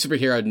 every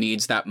superhero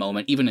needs that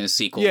moment, even in a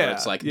sequel, where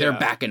it's like, they're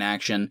back in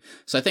action,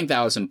 so I think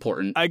that was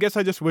important. I guess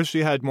I just wish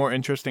she had more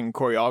interesting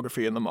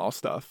choreography in the mall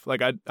stuff.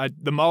 Like,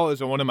 the mall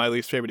is one of my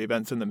least favorite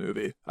events in the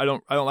movie. I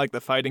don't like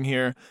the fighting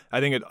here. I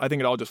think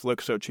it all just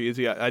looks so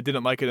cheesy. I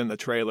didn't like it in the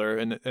trailer,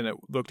 and it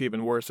looked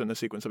even worse in the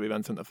sequence of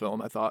events in the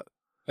film, I thought.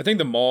 I think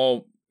the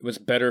mall was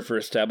better for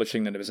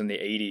establishing that it was in the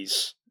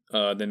 80s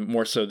than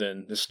more so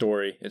than the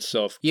story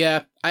itself.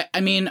 Yeah, I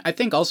mean, I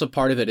think also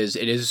part of it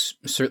is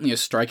certainly a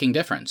striking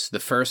difference. The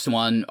first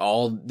one,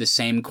 all the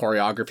same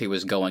choreography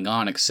was going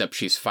on, except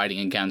she's fighting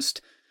against,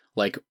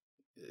 like,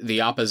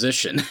 the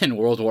opposition in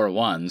World War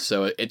I.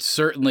 So it's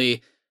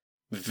certainly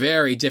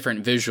very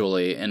different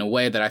visually in a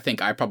way that I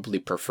think I probably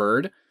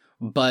preferred.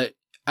 But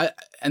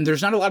and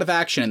there's not a lot of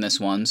action in this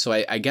one, so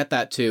I get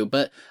that too,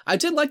 but I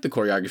did like the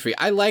choreography.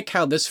 I like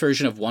how this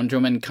version of Wonder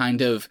Woman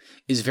kind of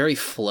is very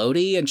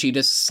floaty, and she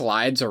just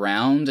slides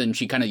around, and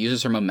she kind of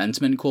uses her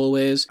momentum in cool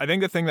ways. I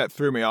think the thing that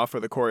threw me off for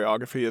the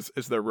choreography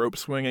is the rope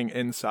swinging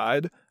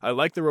inside. I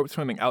like the rope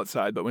swinging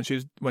outside, but when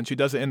she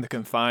does it in the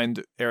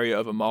confined area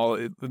of a mall,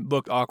 it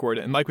looked awkward,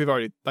 and like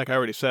I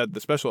already said,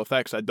 the special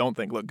effects I don't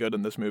think look good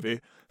in this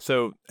movie,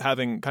 so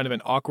having kind of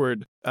an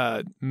awkward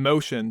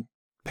motion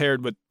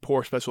paired with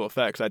poor special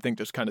effects, I think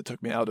just kind of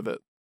took me out of it.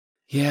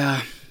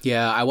 Yeah,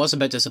 I was a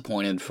bit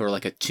disappointed for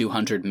like a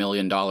 $200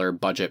 million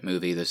budget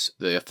movie. The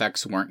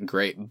effects weren't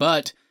great,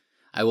 but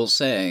I will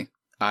say,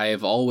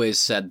 I've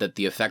always said that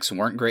the effects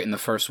weren't great in the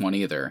first one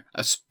either.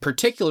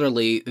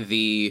 Particularly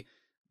the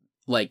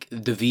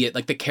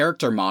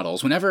character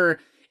models. Whenever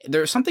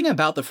there's something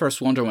about the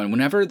first Wonder Woman,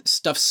 whenever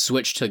stuff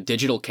switched to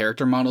digital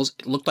character models,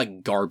 it looked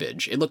like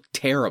garbage. It looked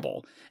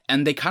terrible.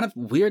 And they kind of,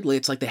 weirdly,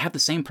 it's like they have the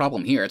same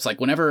problem here. It's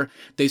like whenever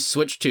they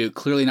switch to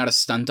clearly not a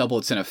stunt double,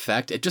 it's an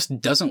effect, it just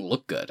doesn't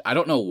look good. I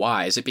don't know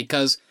why. Is it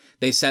because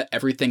they set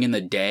everything in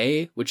the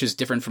day, which is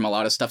different from a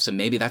lot of stuff, so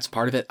maybe that's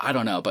part of it? I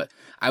don't know, but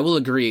I will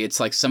agree, it's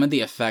like some of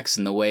the effects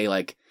and the way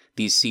like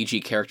these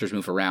CG characters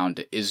move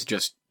around is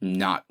just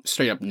not,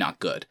 straight up not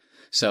good.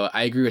 So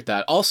I agree with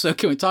that. Also,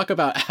 can we talk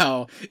about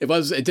how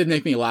it did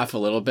make me laugh a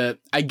little bit.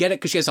 I get it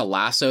because she has a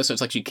lasso, so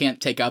it's like she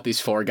can't take out these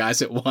 4 guys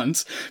at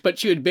once, but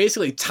she would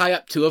basically tie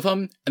up 2 of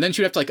them, and then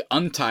she would have to like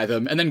untie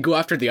them, and then go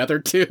after the other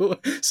 2.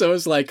 So it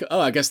was like,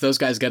 oh, I guess those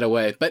guys get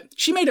away. But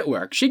she made it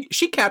work. She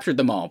captured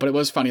them all, but it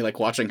was funny like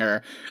watching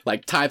her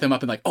like tie them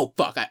up and like, oh,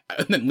 fuck,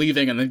 and then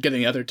leaving and then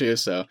getting the other 2.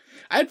 So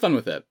I had fun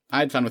with it.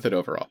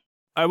 Overall.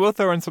 I will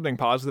throw in something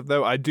positive,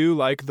 though. I do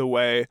like the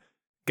way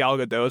Gal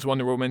Gadot's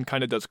Wonder Woman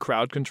kind of does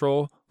crowd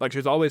control. Like,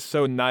 she's always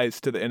so nice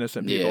to the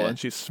innocent people, and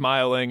she's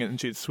smiling, and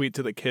she's sweet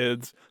to the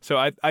kids. So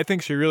I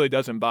think she really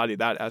does embody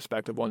that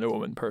aspect of Wonder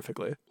Woman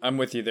perfectly. I'm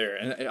with you there.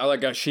 And I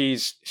like how she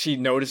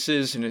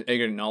notices and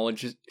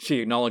acknowledges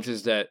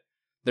that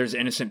there's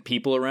innocent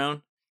people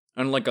around.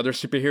 Unlike other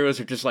superheroes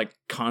who are just like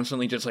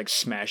constantly just like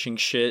smashing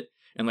shit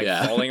and like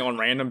falling on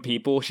random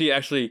people, she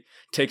actually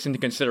takes into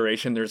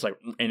consideration there's like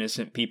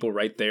innocent people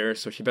right there,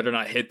 so she better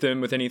not hit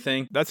them with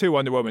anything. That's who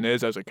Wonder Woman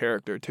is as a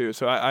character too.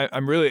 So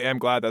I'm really am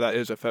glad that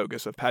is a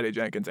focus of Patty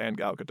Jenkins and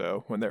Gal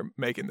Gadot when they're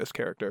making this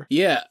character.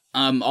 Yeah.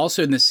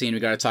 Also in this scene, we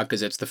got to talk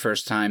because it's the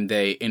first time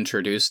they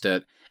introduced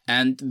it.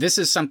 And this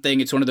is something,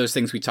 it's one of those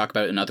things we talk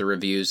about in other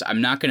reviews.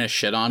 I'm not going to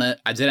shit on it.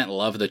 I didn't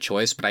love the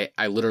choice, but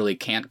I literally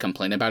can't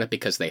complain about it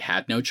because they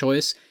had no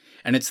choice.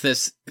 And it's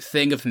this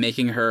thing of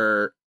making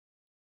her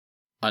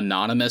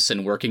anonymous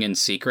and working in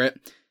secret.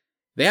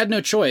 They had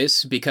no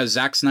choice because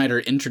Zack Snyder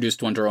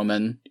introduced Wonder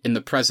Woman in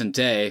the present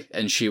day,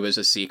 and she was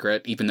a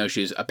secret, even though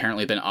she's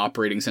apparently been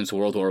operating since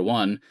World War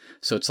I.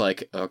 So it's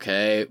like,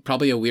 okay,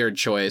 probably a weird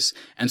choice.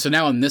 And so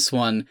now in this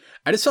one,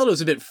 I just felt it was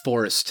a bit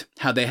forced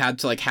how they had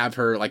to like have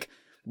her like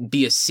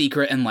be a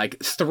secret and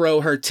like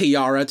throw her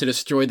tiara to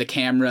destroy the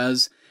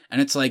cameras.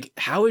 And it's like,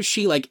 how is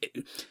she like...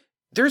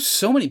 there's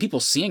so many people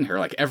seeing her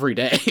like every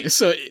day.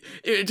 So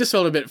it just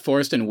felt a bit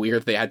forced and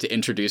weird they had to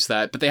introduce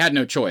that, but they had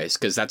no choice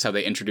because that's how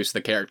they introduced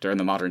the character in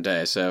the modern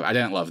day. So I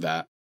didn't love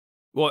that.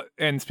 Well,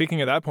 and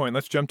speaking of that point,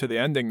 let's jump to the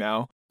ending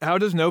now. How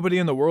does nobody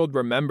in the world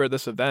remember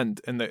this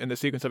event in the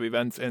sequence of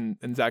events in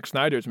Zack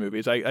Snyder's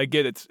movies? I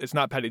get it's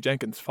not Patty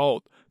Jenkins'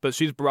 fault, but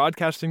she's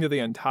broadcasting to the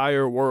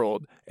entire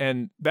world.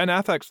 And Ben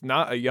Affleck's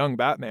not a young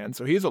Batman,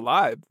 so he's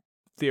alive,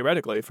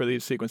 theoretically, for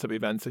these sequence of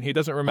events, and he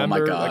doesn't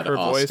remember like her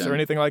voice or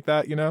anything like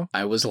that, you know?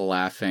 I was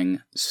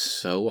laughing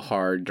so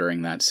hard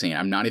during that scene.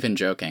 I'm not even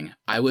joking.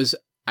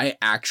 I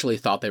actually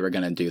thought they were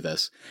going to do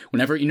this.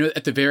 Whenever, you know,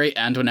 at the very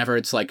end, whenever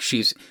it's like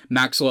she's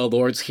Maxwell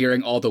Lord's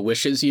hearing all the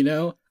wishes, you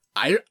know,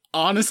 I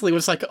honestly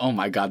was like, oh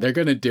my God, they're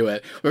going to do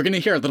it. We're going to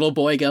hear a little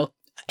boy go,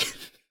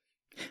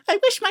 I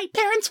wish my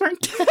parents weren't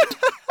dead.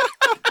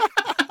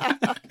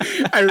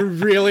 I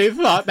really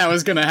thought that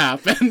was going to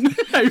happen.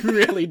 I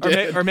really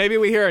did. Or maybe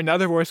we hear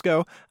another voice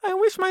go, I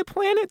wish my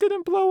planet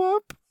didn't blow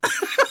up.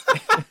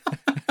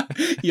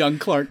 Young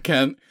Clark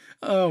Kent.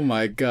 Oh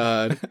my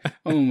God.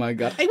 Oh my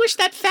God. I wish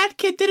that fat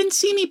kid didn't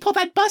see me pull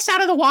that bus out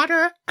of the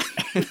water.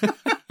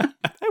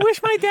 I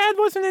wish my dad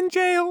wasn't in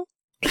jail.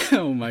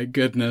 Oh my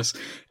goodness.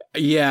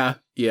 Yeah.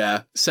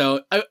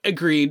 So I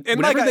agreed. And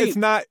like,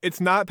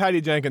 it's not Patty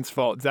Jenkins'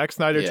 fault. Zack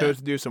Snyder chose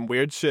to do some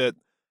weird shit,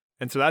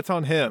 and so that's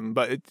on him.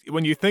 But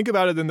when you think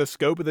about it in the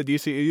scope of the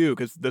DCEU,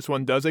 because this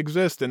one does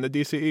exist in the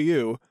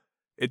DCEU,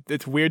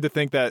 it's weird to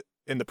think that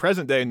in the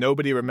present day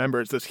nobody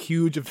remembers this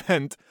huge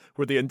event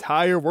where the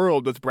entire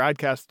world was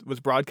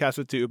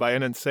broadcasted to by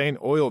an insane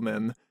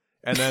oilman,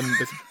 and then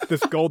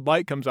this gold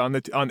light comes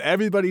on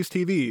everybody's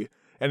TV.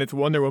 And it's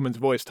Wonder Woman's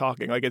voice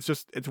talking. Like,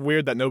 it's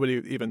weird that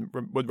nobody even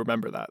would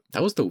remember that.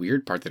 That was the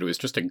weird part, that it was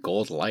just a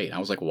gold light. I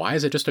was like, why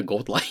is it just a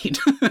gold light?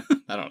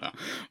 I don't know.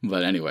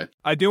 But anyway.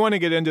 I do want to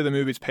get into the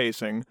movie's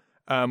pacing.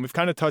 We've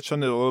kind of touched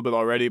on it a little bit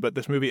already, but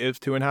this movie is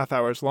 2.5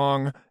 hours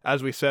long.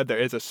 As we said, there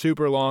is a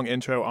super long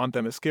intro on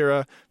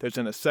Themyscira. There's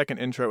then a second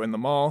intro in the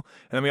mall.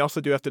 And then we also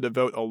do have to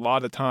devote a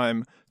lot of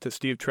time to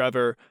Steve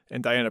Trevor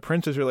and Diana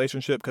Prince's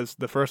relationship, because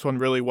the first one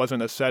really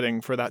wasn't a setting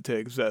for that to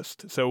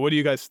exist. So what do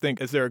you guys think?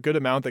 Is there a good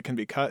amount that can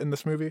be cut in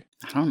this movie?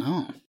 I don't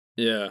know.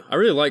 Yeah, I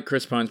really like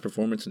Chris Pine's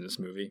performance in this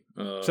movie.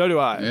 So do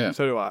I. Yeah.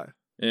 So do I.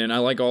 And I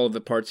like all of the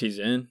parts he's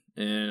in,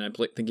 and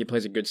I think he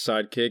plays a good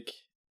sidekick.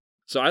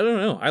 So I don't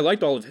know. I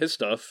liked all of his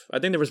stuff. I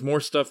think there was more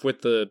stuff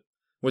with the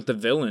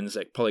villains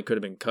that probably could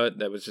have been cut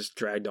that was just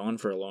dragged on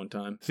for a long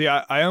time. See,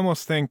 I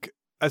almost think,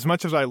 as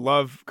much as I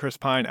love Chris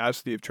Pine as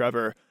Steve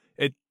Trevor,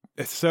 it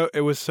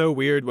was so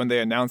weird when they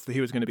announced that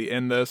he was going to be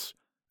in this,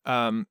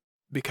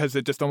 because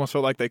it just almost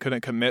felt like they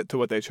couldn't commit to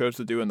what they chose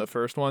to do in the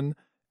first one.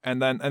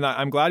 And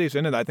I'm glad he's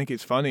in it. I think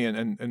he's funny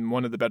and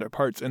one of the better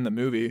parts in the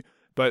movie.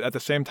 But at the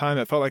same time,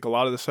 it felt like a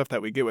lot of the stuff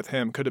that we get with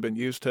him could have been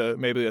used to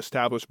maybe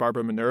establish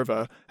Barbara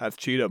Minerva as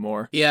Cheetah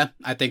more. Yeah,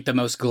 I think the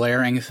most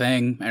glaring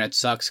thing, and it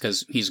sucks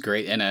because he's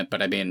great in it,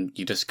 but I mean,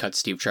 you just cut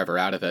Steve Trevor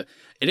out of it.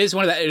 It is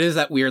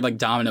that weird like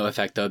domino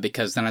effect though,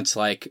 because then it's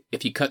like,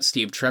 if you cut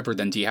Steve Trevor,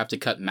 then do you have to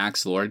cut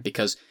Max Lord?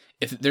 Because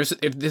if there's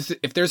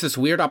this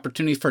weird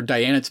opportunity for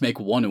Diana to make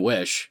one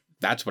wish,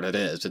 that's what it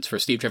is. It's for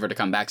Steve Trevor to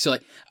come back. So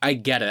like, I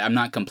get it. I'm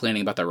not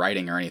complaining about the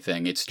writing or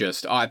anything. It's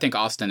just, I think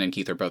Austin and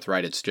Keith are both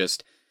right. It's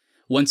just,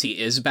 once he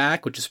is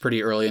back, which is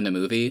pretty early in the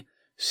movie,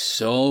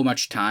 so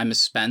much time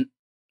is spent,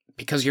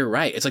 because you're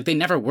right. It's like they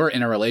never were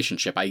in a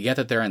relationship. I get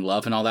that they're in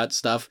love and all that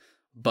stuff,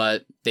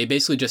 but they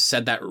basically just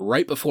said that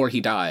right before he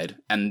died.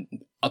 And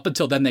up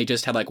until then, they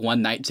just had like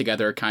one night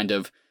together, kind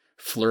of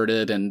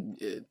flirted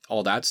and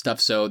all that stuff.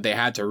 So they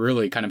had to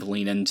really kind of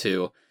lean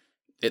into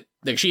it.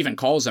 Like, she even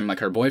calls him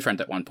like her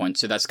boyfriend at one point.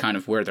 So that's kind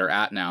of where they're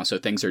at now. So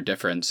things are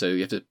different. So you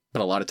have to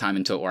put a lot of time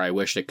into it, or I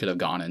wish it could have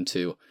gone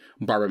into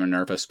Barbara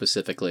Minerva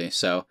specifically.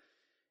 So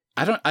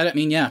I don't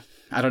know.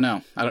 I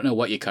don't know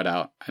what you cut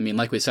out. I mean,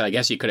 like we said, I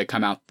guess you could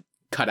have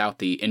cut out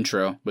the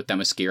intro with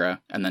Themyscira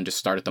and then just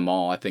start at the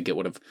mall. I think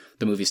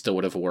the movie still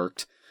would have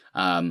worked.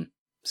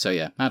 So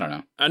yeah, I don't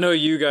know. I know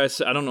you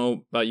guys, I don't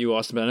know about you,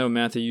 Austin, but I know,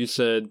 Matthew, you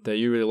said that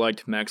you really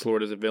liked Max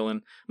Lord as a villain.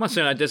 I'm not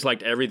saying I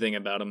disliked everything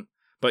about him,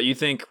 but you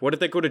think, what if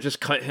they could have just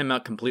cut him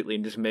out completely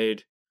and just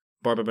made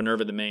Barbara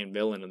Minerva the main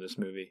villain of this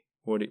movie?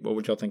 What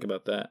would y'all think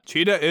about that?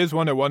 Cheetah is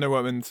one of Wonder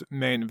Woman's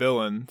main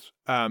villains.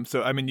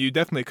 So, I mean, you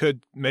definitely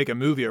could make a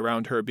movie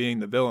around her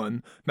being the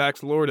villain.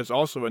 Max Lord is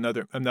also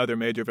another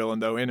major villain,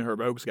 though, in her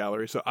rogues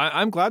gallery. So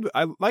I'm glad.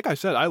 Like I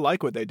said, I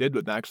like what they did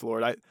with Max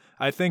Lord.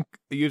 I think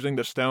using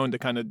the stone to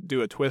kind of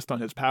do a twist on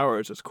his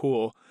powers is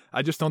cool.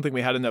 I just don't think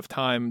we had enough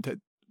time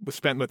was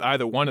spent with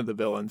either one of the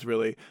villains,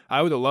 really.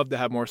 I would have loved to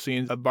have more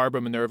scenes of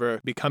Barbara Minerva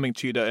becoming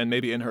Cheetah and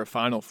maybe in her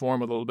final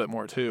form a little bit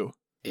more, too.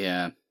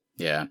 Yeah.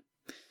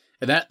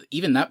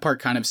 That part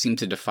kind of seemed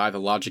to defy the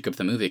logic of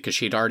the movie, because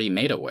she'd already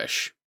made a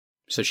wish.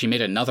 So she made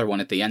another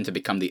one at the end to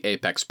become the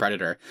apex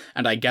predator.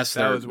 And I guess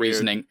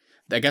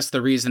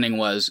the reasoning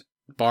was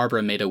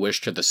Barbara made a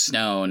wish to the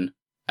stone,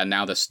 and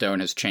now the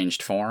stone has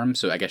changed form.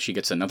 So I guess she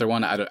gets another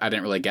one. I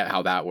didn't really get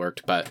how that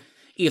worked, but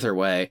either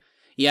way,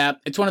 Yeah,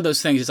 it's one of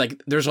those things. It's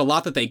like there's a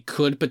lot that they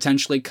could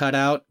potentially cut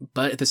out,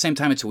 but at the same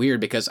time, it's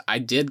weird because I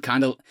did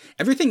kind of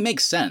everything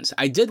makes sense.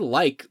 I did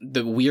like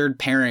the weird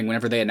pairing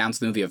whenever they announced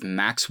the movie of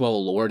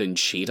Maxwell Lord and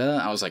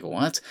Cheetah. I was like,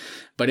 what?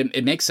 But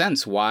it makes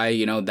sense why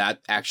that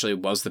actually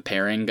was the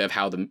pairing of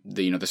how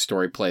the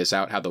story plays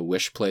out, how the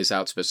wish plays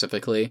out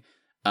specifically.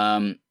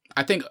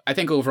 I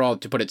think overall,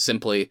 to put it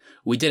simply,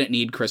 we didn't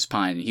need Chris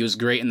Pine. He was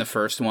great in the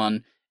first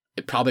one.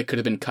 It probably could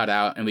have been cut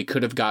out, and we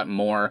could have got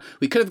more.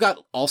 We could have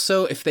got,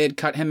 also, if they had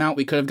cut him out,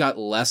 we could have got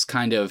less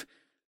kind of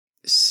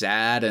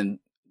sad and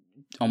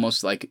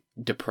almost like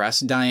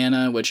depressed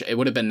Diana, which it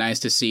would have been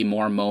nice to see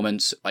more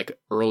moments like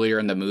earlier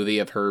in the movie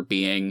of her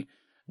being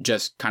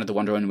just kind of the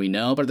Wonder Woman we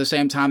know. But at the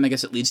same time, I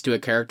guess it leads to a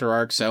character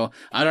arc. So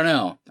I don't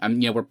know.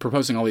 We're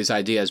proposing all these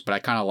ideas, but I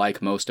kind of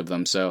like most of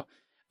them. So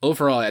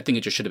overall, I think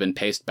it just should have been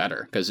paced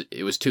better because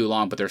it was too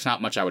long, but there's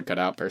not much I would cut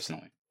out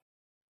personally.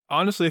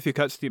 Honestly, if you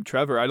cut Steve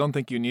Trevor, I don't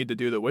think you need to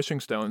do the Wishing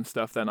Stone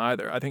stuff then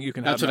either. I think you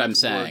can have That's what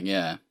Max I'm Lord. saying,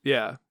 yeah.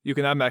 Yeah, you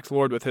can have Max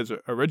Lord with his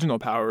original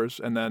powers,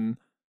 and then,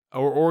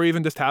 or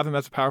even just have him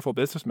as a powerful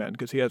businessman,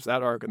 because he has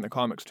that arc in the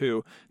comics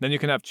too. Then you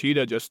can have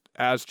Cheetah just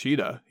as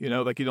Cheetah,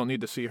 like you don't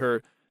need to see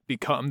her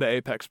become the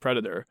apex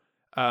predator.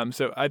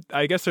 So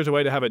I guess there's a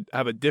way to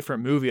have a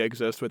different movie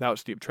exist without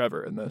Steve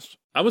Trevor in this.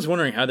 I was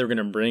wondering how they were going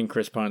to bring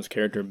Chris Pine's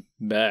character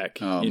back.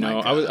 Oh,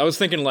 I was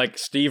thinking like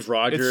Steve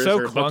Rogers so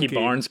or Bucky clunky.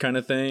 Barnes kind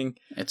of thing.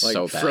 It's like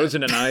so bad.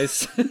 Frozen in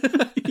ice.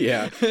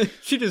 Yeah.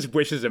 She just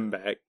wishes him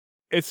back.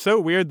 It's so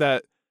weird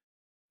that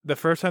the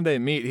first time they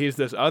meet, he's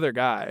this other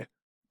guy.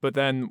 But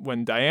then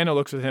when Diana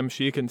looks at him,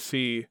 she can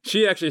see...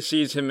 She actually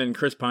sees him in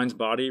Chris Pine's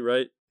body,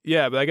 right?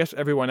 Yeah, but I guess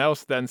everyone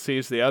else then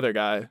sees the other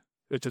guy,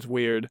 which is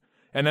weird.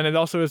 And then it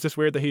also is just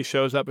weird that he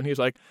shows up and he's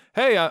like,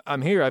 hey,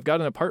 I'm here. I've got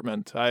an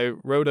apartment. I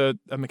rode a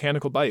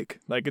mechanical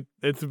bike. Like,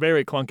 it's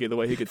very clunky the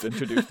way he gets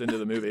introduced into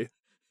the movie.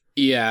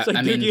 Yeah, It's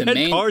like, dude, you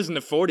had cars in the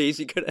 40s.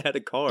 You could have had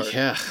a car.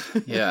 Yeah.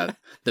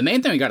 The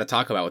main thing we got to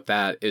talk about with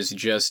that is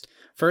just,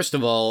 first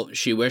of all,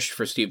 she wished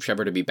for Steve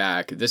Trevor to be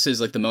back. This is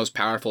like the most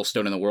powerful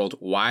stone in the world.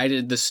 Why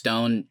did the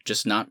stone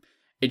just not...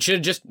 It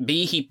should just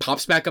be he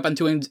pops back up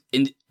into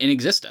in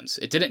existence.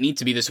 It didn't need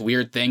to be this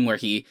weird thing where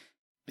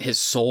his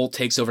soul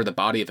takes over the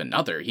body of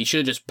another. He should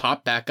have just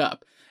popped back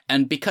up.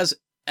 And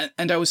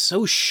I was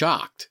so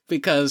shocked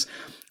because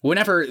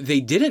whenever they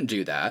didn't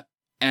do that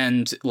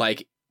and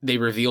like they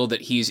revealed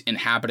that he's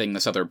inhabiting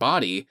this other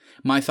body,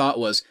 my thought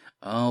was,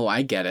 oh,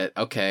 I get it.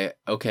 Okay.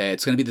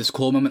 It's going to be this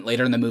cool moment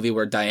later in the movie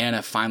where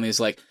Diana finally is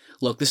like,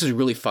 look, this is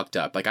really fucked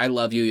up. Like, I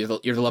love you.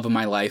 You're the love of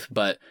my life,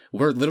 but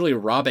we're literally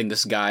robbing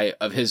this guy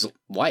of his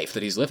life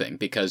that he's living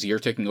because you're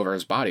taking over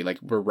his body. Like,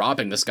 we're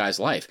robbing this guy's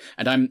life.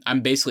 And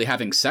I'm basically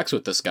having sex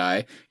with this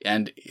guy.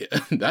 And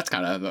that's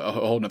kind of a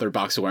whole nother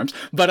box of worms.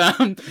 But,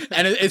 and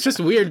it's just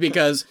weird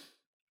because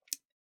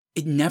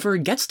it never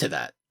gets to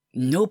that.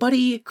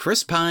 Nobody,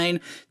 Chris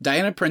Pine,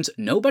 Diana Prince,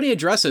 nobody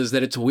addresses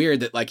that it's weird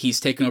that like he's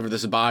taken over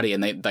this body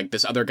and they like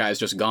this other guy's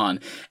just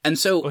gone. And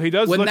so well, he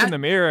does look in the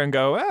mirror and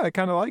go, I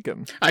kind of like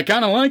him. I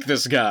kind of like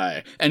this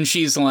guy. And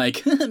she's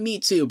like, me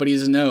too. But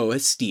he's no,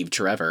 it's Steve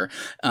Trevor.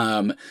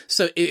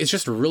 So it's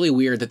just really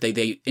weird that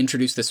they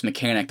introduced this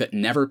mechanic that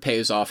never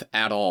pays off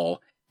at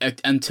all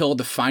until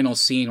the final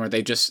scene where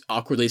they just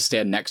awkwardly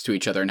stand next to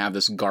each other and have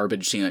this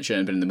garbage scene that shouldn't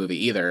have been in the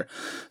movie either.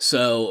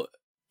 So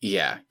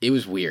yeah, it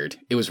was weird.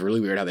 It was really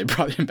weird how they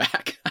brought him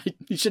back.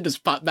 He should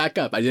just pop back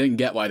up. I didn't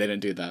get why they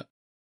didn't do that.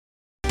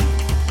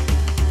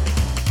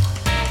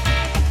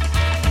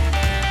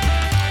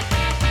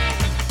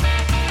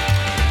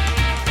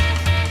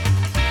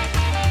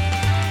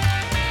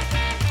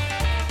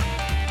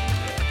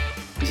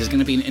 This is going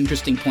to be an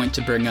interesting point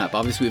to bring up.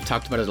 Obviously, we've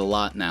talked about it a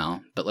lot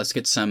now, but let's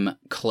get some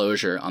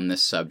closure on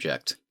this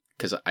subject,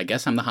 because I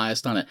guess I'm the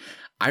highest on it.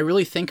 I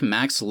really think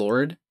Max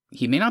Lord...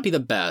 He may not be the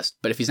best,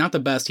 but if he's not the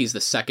best, he's the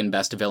second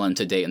best villain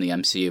to date in the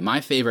MCU. My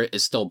favorite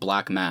is still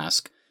Black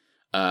Mask.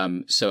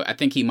 So I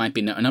think he might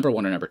be number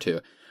one or number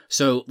two.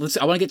 So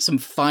I want to get some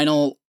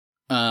final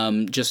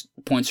just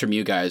points from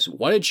you guys.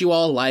 What did you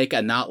all like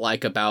and not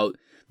like about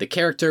the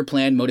character,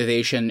 plan,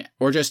 motivation,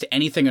 or just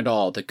anything at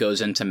all that goes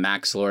into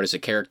Max Lord as a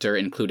character,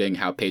 including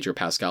how Pedro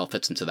Pascal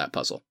fits into that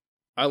puzzle?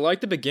 I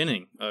like the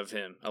beginning of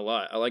him a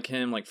lot. I like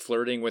him like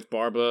flirting with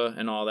Barbara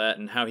and all that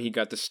and how he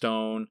got the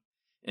stone.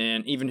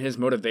 And even his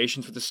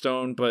motivations for the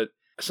stone, but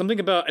something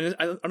about, and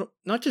I don't,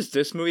 not just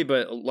this movie,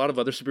 but a lot of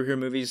other superhero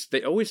movies,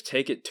 they always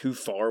take it too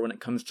far when it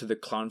comes to the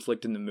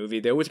conflict in the movie.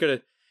 They always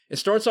it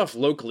starts off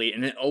locally,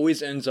 and it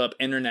always ends up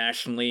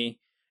internationally.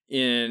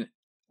 In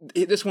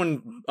this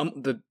one,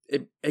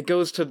 it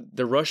goes to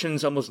the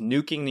Russians almost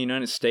nuking the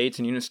United States,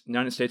 and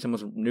United States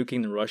almost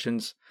nuking the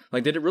Russians.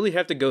 Like, did it really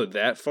have to go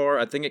that far?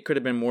 I think it could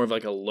have been more of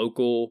like a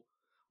local,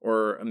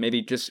 or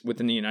maybe just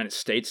within the United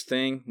States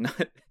thing,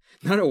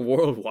 not a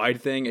worldwide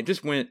thing. It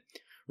just went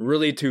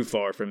really too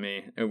far for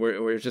me. And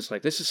we're just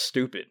like, this is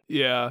stupid.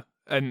 Yeah,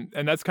 and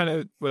that's kind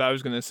of what I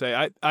was going to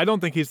say. I don't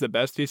think he's the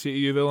best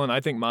DCEU villain.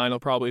 I think mine will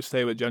probably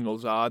stay with General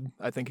Zod.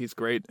 I think he's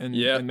great in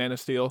Man of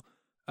Steel.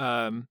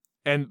 And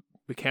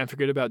we can't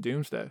forget about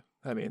Doomsday.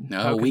 I mean,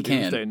 no, we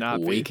Doomsday can. Not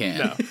we be? can.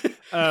 No.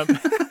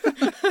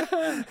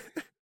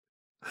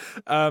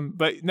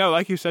 But no,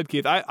 like you said,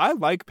 Keith, I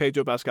like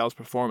Pedro Pascal's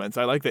performance.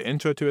 I like the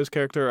intro to his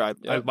character. I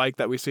like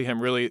that we see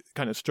him really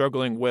kind of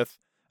struggling with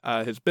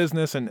his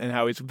business and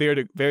how he's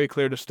very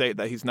clear to state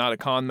that he's not a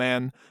con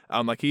man.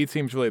 Like he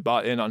seems really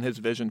bought in on his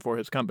vision for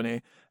his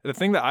company. The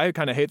thing that I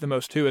kind of hate the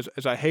most too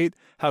is I hate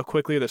how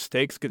quickly the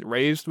stakes get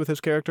raised with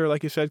his character,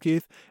 like you said,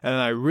 Keith, and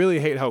I really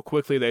hate how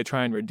quickly they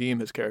try and redeem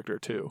his character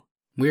too.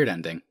 Weird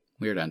ending.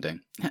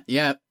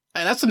 Yeah.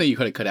 That's something you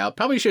could have cut out.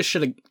 Probably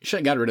should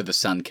have got rid of the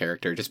son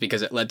character just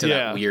because it led to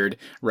that weird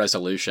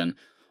resolution.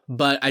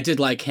 But I did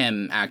like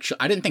him actually.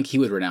 I didn't think he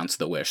would renounce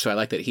the wish, so I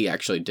like that he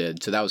actually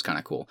did. So that was kind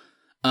of cool.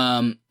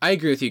 I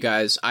agree with you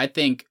guys. I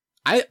think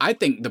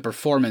the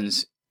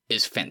performance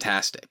is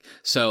fantastic.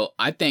 So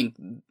I think,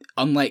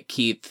 unlike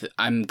Keith,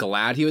 I'm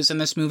glad he was in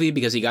this movie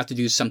because he got to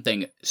do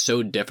something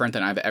so different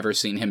than I've ever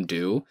seen him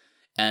do.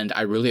 And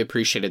I really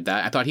appreciated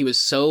that. I thought he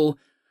was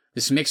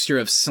this mixture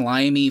of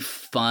slimy,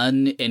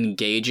 fun,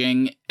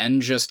 engaging,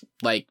 and just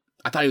like,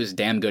 I thought he was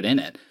damn good in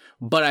it.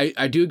 But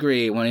I do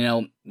agree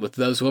when, with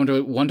those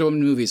Wonder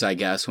Woman movies, I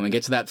guess, when we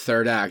get to that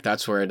third act,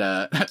 that's where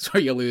that's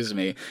where you lose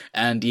me.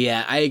 And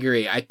yeah, I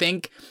agree. I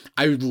think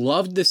I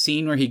loved the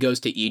scene where he goes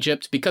to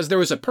Egypt because there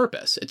was a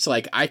purpose. It's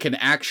like, I can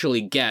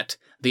actually get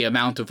the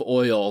amount of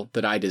oil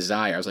that I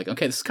desire. I was like,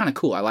 okay, this is kind of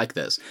cool. I like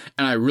this.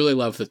 And I really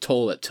love the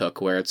toll it took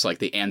where it's like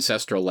the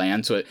ancestral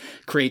land. So it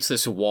creates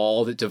this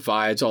wall that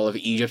divides all of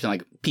Egypt and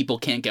like people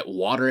can't get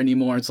water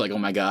anymore. It's like, oh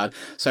my God.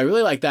 So I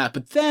really like that.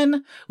 But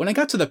then when I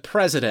got to the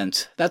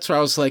president, that's where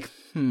I was like,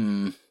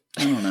 I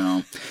don't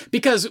know.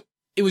 Because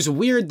it was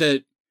weird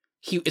that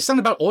it's not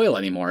about oil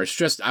anymore. It's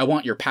just, I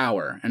want your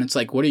power. And it's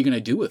like, what are you going to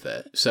do with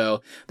it?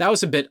 So that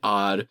was a bit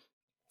odd.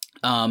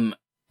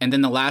 And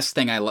then the last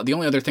thing the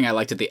only other thing I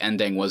liked at the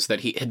ending was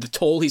that the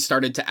toll he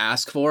started to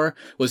ask for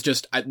was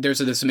just, there's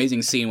this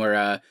amazing scene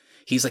where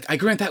he's like, I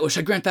grant that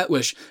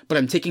wish, but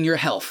I'm taking your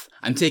health.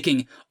 I'm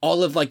taking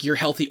all of like your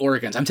healthy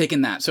organs. I'm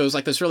taking that. So it was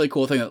like this really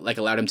cool thing that like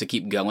allowed him to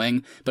keep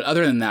going. But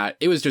other than that,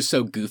 it was just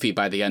so goofy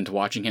by the end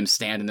watching him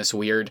stand in this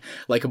weird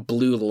like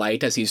blue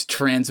light as he's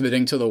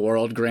transmitting to the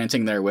world,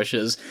 granting their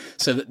wishes.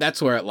 So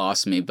that's where it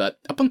lost me. But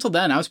up until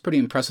then, I was pretty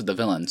impressed with the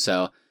villain.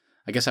 So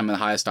I guess I'm the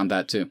highest on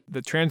that too.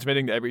 The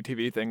transmitting to every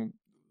TV thing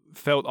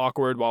felt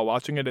awkward while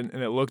watching it, and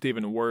it looked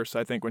even worse,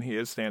 I think, when he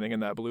is standing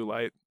in that blue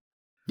light.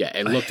 Yeah,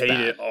 it looked bad. I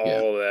hated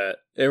all that.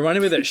 It reminded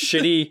me of that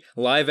shitty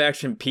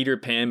live-action Peter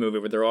Pan movie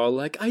where they're all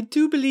like, I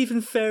do believe in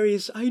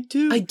fairies. I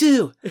do. I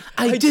do.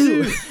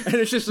 And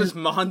it's just this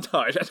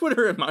montage. That's what it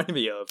reminded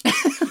me of.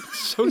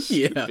 So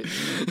stupid.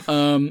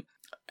 Yeah.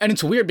 And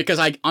it's weird because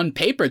on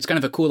paper, it's kind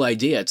of a cool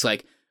idea. It's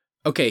like,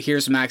 okay,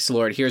 here's Max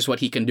Lord, here's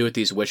what he can do with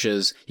these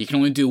wishes. He can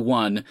only do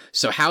one.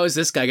 So how is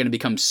this guy going to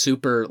become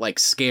super, like,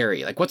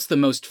 scary? Like, what's the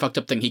most fucked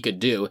up thing he could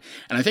do?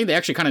 And I think they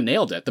actually kind of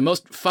nailed it. The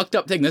most fucked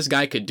up thing this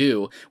guy could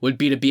do would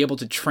be to be able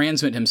to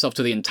transmit himself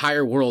to the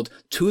entire world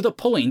to the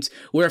point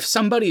where if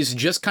somebody's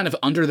just kind of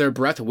under their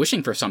breath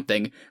wishing for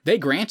something, they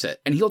grant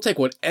it. And he'll take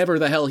whatever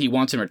the hell he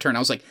wants in return. I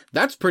was like,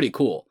 that's pretty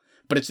cool.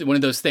 But it's one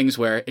of those things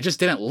where it just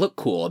didn't look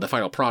cool, the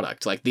final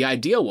product. Like, the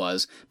idea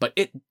was, but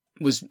it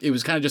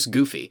was kind of just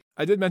goofy.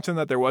 I did mention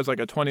that there was like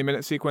a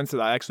 20-minute sequence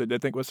that I actually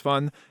did think was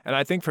fun. And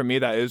I think for me,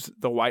 that is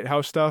the White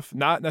House stuff,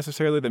 not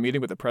necessarily the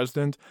meeting with the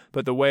president,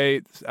 but the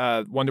way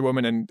Wonder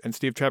Woman and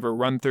Steve Trevor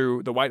run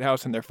through the White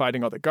House and they're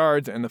fighting all the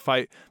guards and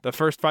the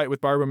first fight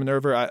with Barbara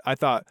Minerva.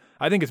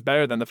 I think it's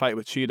better than the fight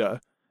with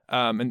Cheetah.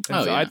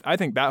 I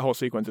think that whole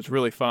sequence is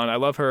really fun. I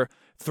love her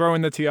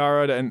throwing the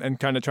tiara and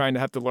kind of trying to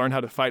have to learn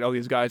how to fight all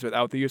these guys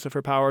without the use of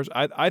her powers.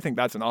 I think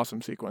that's an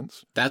awesome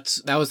sequence. That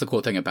was the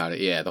cool thing about it.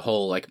 Yeah, the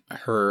whole like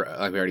her,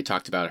 like we already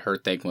talked about, her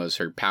thing was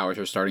her powers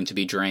were starting to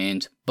be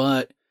drained,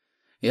 but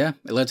yeah,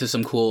 it led to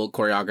some cool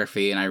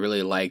choreography, and I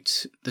really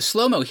liked the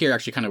slow-mo here.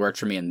 Actually, kind of worked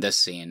for me in this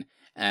scene.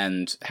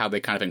 And how they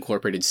kind of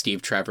incorporated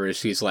Steve Trevor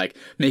as he's like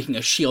making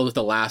a shield with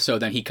a lasso,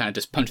 then he kind of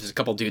just punches a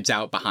couple dudes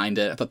out behind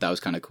it. I thought that was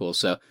kind of cool.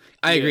 So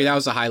I agree, that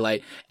was a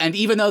highlight. And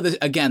even though the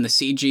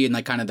CG and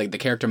like kind of the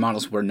character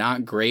models were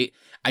not great,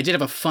 I did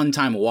have a fun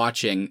time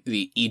watching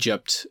the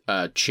Egypt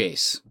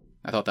chase.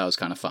 I thought that was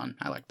kind of fun.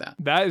 I like that.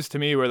 That is to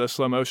me where the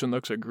slow motion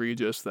looks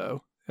egregious,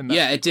 though.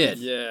 Yeah, it did.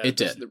 Yeah, it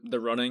did. The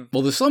running.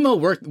 Well, the slow-mo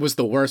was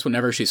the worst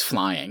whenever she's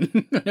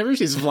flying. Whenever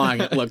she's flying,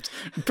 it looked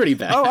pretty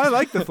bad. Oh, I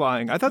like the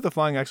flying. I thought the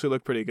flying actually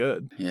looked pretty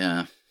good.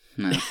 Yeah,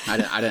 no,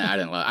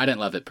 I didn't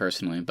love it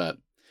personally, but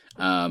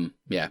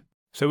yeah.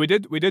 So we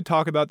did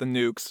talk about the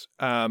nukes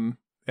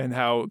and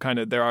how kind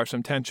of there are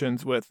some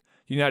tensions with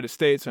the United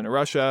States and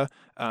Russia.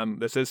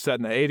 This is set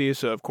in the 80s,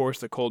 so of course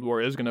the Cold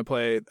War is going to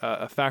play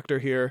a factor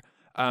here.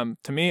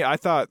 To me, I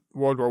thought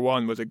World War I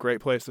was a great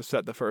place to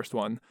set the first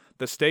one.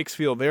 The stakes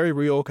feel very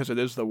real because it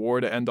is the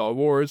war to end all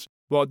wars.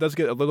 While it does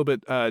get a little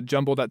bit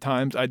jumbled at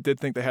times, I did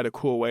think they had a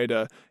cool way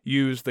to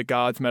use the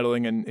gods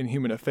meddling in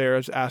human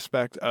affairs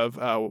aspect of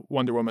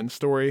Wonder Woman's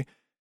story.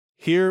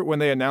 Here, when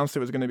they announced it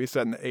was going to be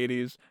set in the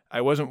 80s, I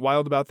wasn't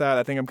wild about that.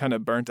 I think I'm kind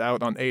of burnt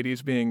out on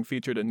 80s being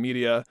featured in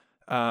media.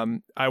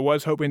 I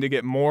was hoping to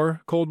get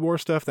more Cold War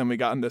stuff than we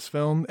got in this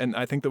film, and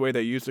I think the way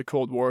they use the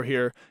Cold War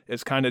here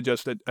is kind of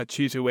just a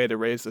cheesy way to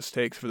raise the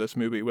stakes for this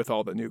movie with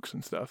all the nukes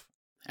and stuff.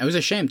 It was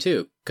a shame,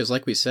 too, because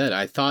like we said,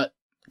 I thought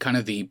kind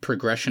of the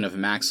progression of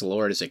Max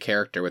Lord as a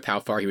character with how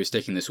far he was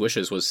taking his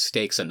wishes was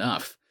stakes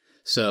enough.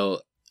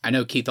 So I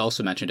know Keith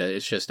also mentioned it.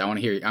 It's just I want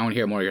to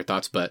hear more of your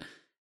thoughts, but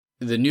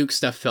the nuke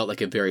stuff felt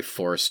like a very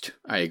forced,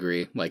 I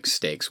agree, like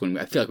stakes when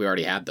I feel like we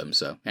already had them.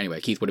 So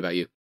anyway, Keith, what about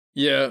you?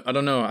 Yeah, I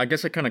don't know. I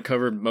guess I kind of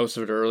covered most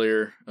of it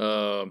earlier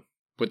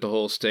with the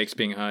whole stakes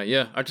being high.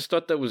 Yeah, I just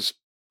thought that was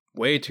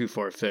way too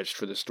far-fetched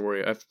for the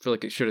story. I feel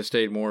like it should have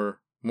stayed more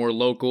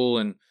local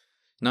and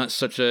not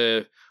such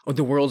a, oh,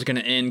 the world's going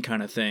to end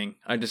kind of thing.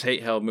 I just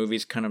hate how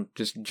movies kind of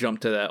just jump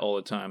to that all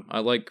the time. I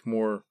like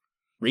more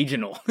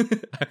regional.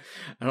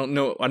 I don't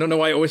know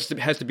why it always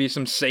has to be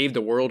some save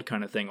the world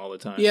kind of thing all the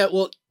time. Yeah,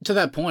 well, to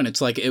that point,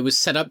 it's like it was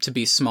set up to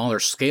be smaller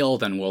scale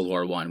than World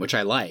War I, which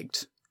I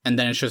liked. And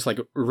then it's just like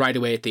right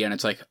away at the end,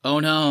 it's like, oh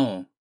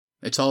no,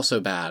 it's all so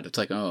bad. It's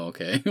like, oh,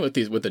 okay, with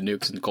the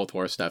nukes and Cold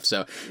War stuff.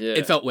 So yeah.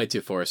 It felt way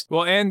too forced.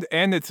 Well, and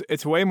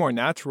it's way more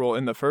natural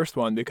in the first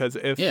one because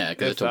if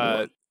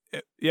the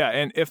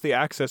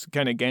Axis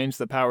kind of gains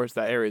the powers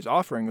that Ares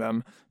offering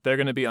them, they're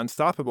going to be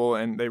unstoppable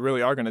and they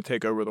really are going to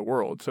take over the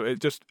world. So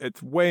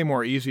it's way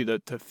more easy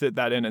to fit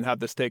that in and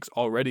have the stakes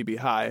already be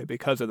high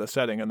because of the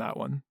setting in that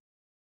one.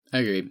 I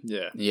agree.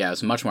 Yeah,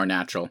 it's much more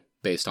natural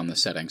based on the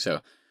setting.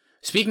 So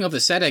speaking of the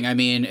setting, I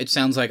mean, it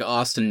sounds like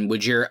Austin,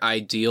 would your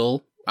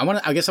ideal, I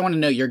want to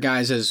know your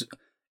guys'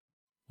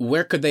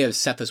 where could they have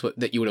set this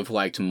that you would have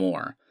liked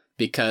more?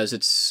 Because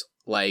it's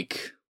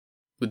like,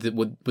 would the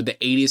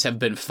 80s have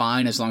been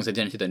fine as long as they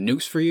didn't do the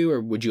nukes for you, or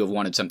would you have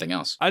wanted something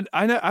else?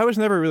 I was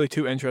never really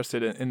too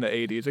interested in the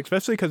 80s,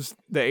 especially because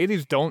the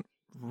 80s don't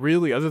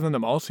really, other than the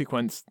mall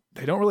sequence,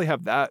 they don't really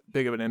have that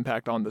big of an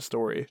impact on the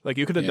story. Like,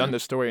 you could have done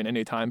this story in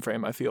any time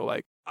frame, I feel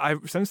like.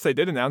 Since they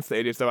did announce the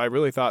 80s, though, I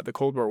really thought the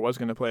Cold War was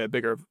going to play a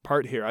bigger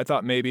part here. I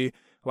thought maybe,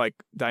 like,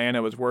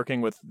 Diana was working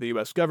with the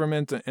U.S.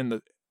 government and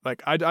the...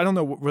 Like, I don't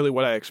know really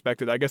what I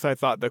expected. I guess I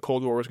thought the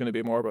Cold War was going to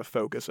be more of a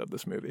focus of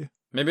this movie.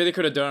 Maybe they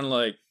could have done,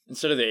 like,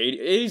 instead of the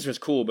 80s was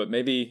cool, but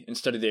maybe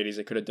instead of the 80s,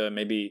 they could have done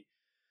maybe,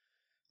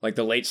 like,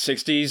 the late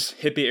 60s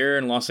hippie era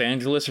in Los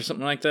Angeles or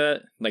something like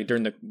that. Like,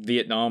 during the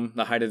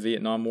height of the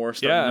Vietnam War.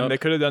 Yeah, and they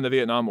could have done the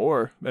Vietnam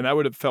War, and that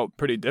would have felt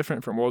pretty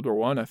different from World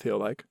War I, I feel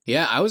like.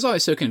 Yeah, I was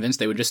always so convinced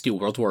they would just do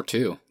World War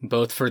II,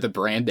 both for the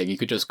branding. You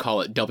could just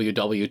call it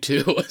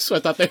WW2, so I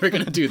thought they were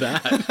going to do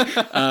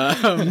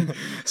that.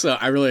 So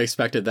I really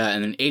expected that.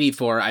 And in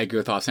 84, I agree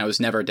with Austin. I was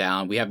never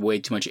down. We have way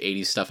too much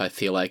 80s stuff, I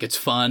feel like. It's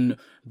fun,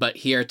 but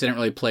here it didn't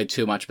really play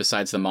too much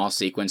besides the mall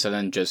sequence, and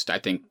then just, I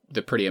think,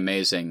 the pretty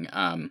amazing...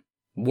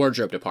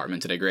 wardrobe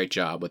department did a great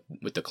job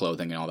with the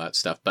clothing and all that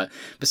stuff, but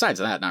besides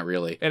that, not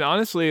really. And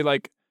honestly,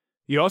 like,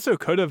 you also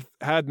could have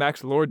had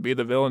Max Lord be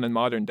the villain in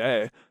modern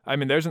day. I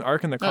mean, there's an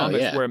arc in the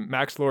comics where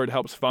Max Lord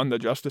helps fund the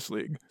Justice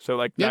League, so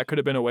like that could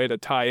have been a way to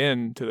tie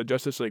in to the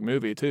Justice League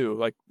movie too.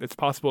 Like, it's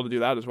possible to do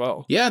that as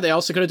well. Yeah, they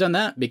also could have done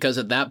that because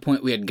at that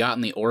point we had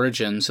gotten the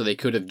origin, so they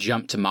could have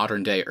jumped to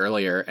modern day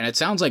earlier. And it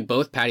sounds like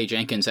both Patty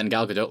Jenkins and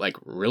Gal Gadot like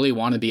really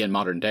want to be in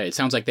modern day. It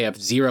sounds like they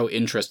have zero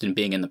interest in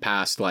being in the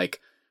past, like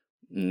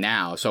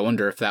now. So I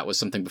wonder if that was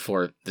something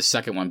before the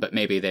second one, but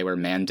maybe they were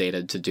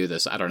mandated to do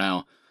this. I don't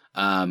know.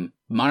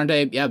 Modern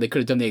day, yeah, they could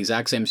have done the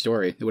exact same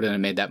story. It wouldn't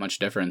have made that much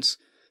difference.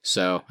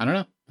 So I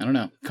don't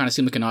know. Kind of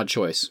seemed like an odd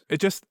choice. It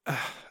just,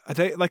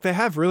 they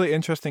have really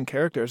interesting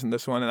characters in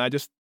this one, and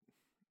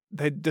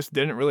they just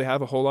didn't really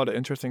have a whole lot of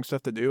interesting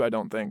stuff to do, I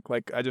don't think.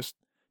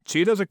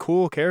 Cheetah's a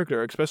cool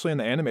character, especially in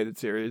the animated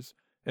series.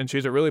 And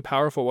she's a really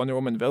powerful Wonder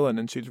Woman villain,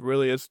 and she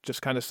really is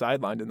just kind of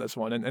sidelined in this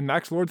one. And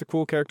Max Lord's a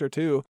cool character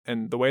too,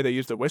 and the way they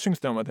use the Wishing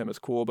Stone with him is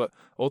cool. But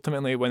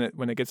ultimately, when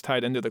it gets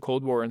tied into the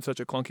Cold War in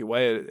such a clunky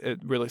way, it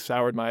really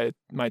soured my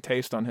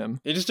taste on him.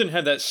 He just didn't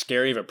have that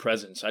scary of a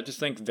presence. I just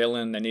think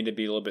villain, they need to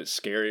be a little bit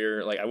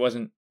scarier. Like,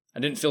 I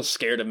didn't feel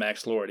scared of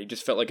Max Lord. He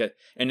just felt like an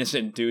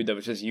innocent dude that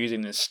was just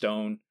using this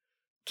stone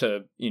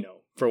to,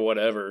 for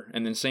whatever.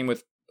 And then same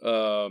with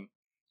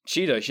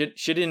Cheetah,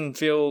 she didn't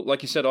feel,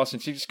 like you said, Austin,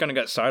 she just kind of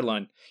got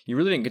sidelined. You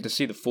really didn't get to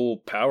see the full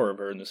power of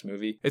her in this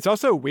movie. It's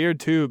also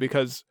weird, too,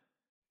 because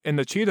in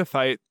the Cheetah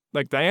fight,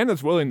 like,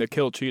 Diana's willing to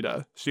kill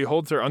Cheetah. She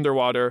holds her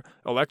underwater,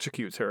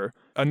 electrocutes her.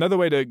 Another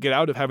way to get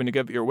out of having to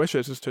give your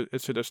wishes is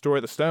to destroy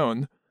the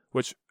stone,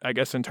 which I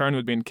guess in turn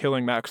would mean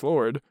killing Max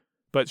Lord,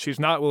 but she's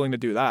not willing to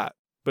do that.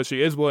 But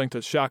she is willing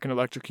to shock and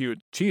electrocute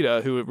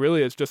Cheetah, who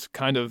really is just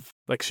kind of,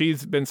 like,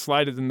 she's been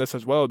slighted in this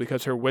as well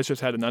because her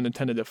wishes had an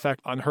unintended effect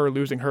on her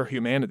losing her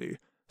humanity.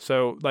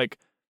 So, like,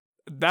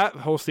 that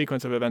whole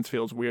sequence of events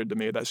feels weird to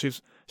me, that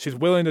she's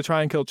willing to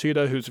try and kill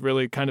Cheetah, who's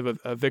really kind of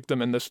a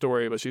victim in this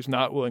story, but she's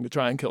not willing to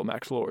try and kill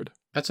Max Lord.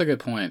 That's a good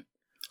point.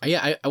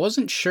 Yeah, I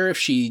wasn't sure if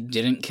she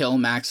didn't kill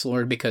Max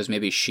Lord because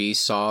maybe she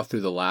saw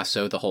through the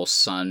lasso the whole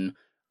son,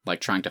 like,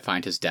 trying to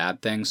find his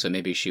dad thing, so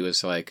maybe she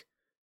was like,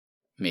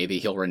 maybe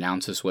he'll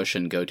renounce his wish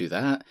and go do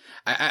that.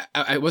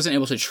 I wasn't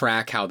able to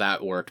track how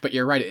that worked, but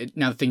you're right.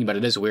 Now thinking about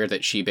it, it is weird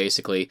that she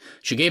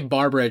gave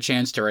Barbara a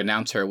chance to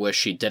renounce her wish,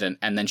 she didn't,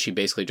 and then she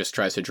basically just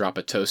tries to drop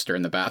a toaster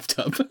in the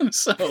bathtub.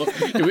 So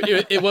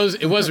it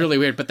was really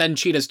weird. But then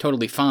Cheetah's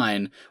totally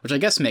fine, which I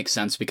guess makes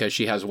sense because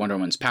she has Wonder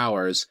Woman's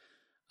powers.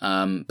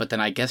 But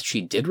then I guess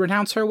she did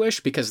renounce her wish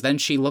because then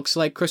she looks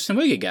like Kristen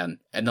Wiig again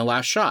in the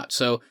last shot.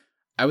 So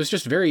I was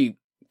just very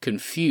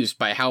confused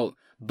by how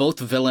both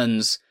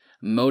villains'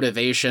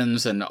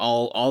 motivations and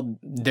all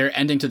their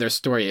ending to their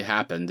story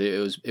happened.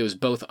 It was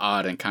both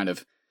odd and kind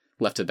of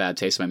left a bad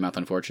taste in my mouth,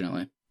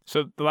 unfortunately.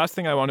 So the last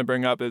thing I want to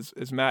bring up is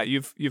Matt,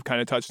 you've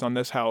kind of touched on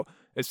this, how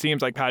it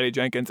seems like Patty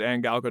Jenkins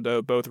and Gal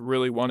Gadot both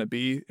really want to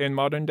be in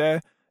modern day.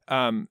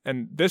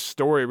 And this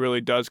story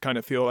really does kind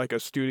of feel like a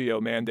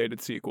studio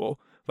mandated sequel.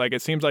 Like,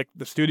 it seems like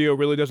the studio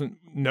really doesn't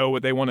know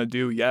what they want to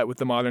do yet with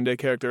the modern day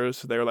characters.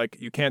 So they're like,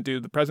 you can't do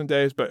the present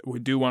days, but we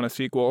do want a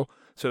sequel.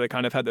 So they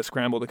kind of had to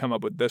scramble to come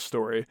up with this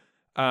story.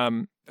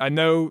 I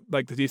know,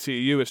 like, the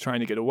DCEU is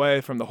trying to get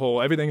away from the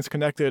whole everything's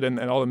connected and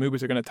all the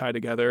movies are going to tie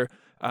together.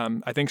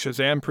 I think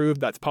Shazam proved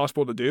that's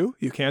possible to do.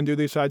 You can do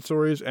these side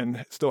stories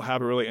and still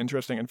have a really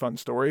interesting and fun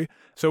story.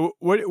 So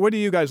what are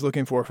you guys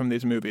looking for from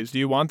these movies? Do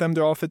you want them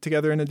to all fit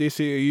together in the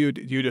DCEU?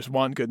 Do you just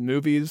want good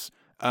movies?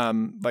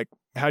 Like,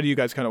 how do you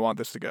guys kind of want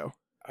this to go?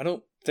 I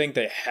don't think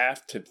they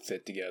have to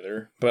fit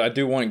together, but I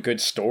do want good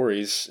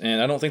stories,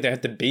 and I don't think they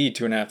have to be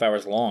 2.5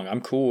 hours long.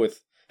 I'm cool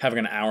with having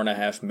an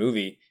hour-and-a-half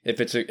movie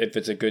if it's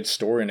a good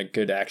story and a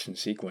good action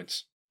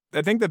sequence.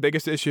 I think the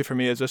biggest issue for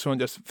me is this one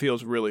just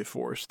feels really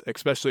forced,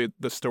 especially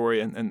the story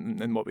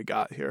and what we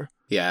got here.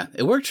 Yeah,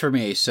 it worked for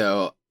me,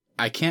 so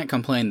I can't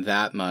complain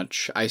that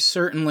much. I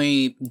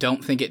certainly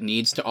don't think it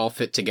needs to all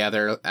fit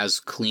together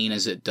as clean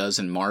as it does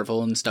in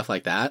Marvel and stuff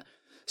like that.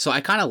 So I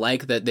kind of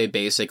like that they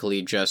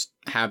basically just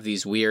have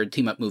these weird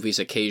team-up movies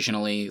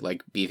occasionally,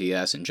 like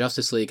BVS and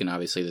Justice League, and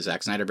obviously the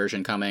Zack Snyder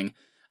version coming.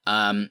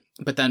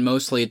 But then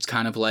mostly it's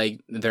kind of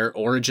like their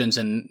origins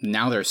and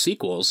now their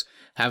sequels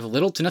have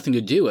little to nothing to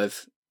do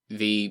with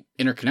the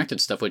interconnected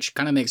stuff, which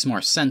kind of makes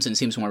more sense and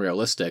seems more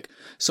realistic.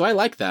 So I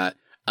like that.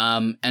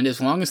 And as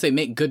long as they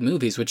make good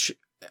movies, which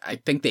I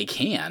think they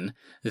can,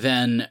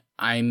 then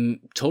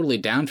I'm totally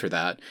down for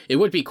that. It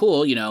would be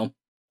cool,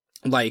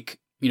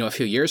 a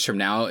few years from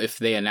now, if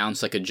they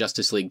announce like a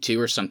Justice League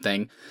 2 or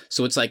something.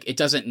 So it's like, it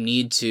doesn't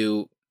need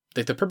to,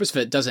 like, the purpose of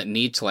it doesn't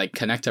need to like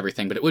connect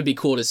everything, but it would be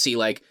cool to see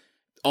like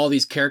all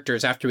these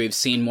characters after we've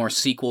seen more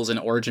sequels and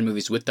origin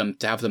movies with them,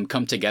 to have them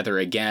come together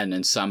again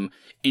in some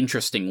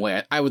interesting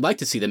way. I would like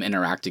to see them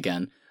interact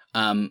again.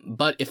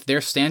 But if their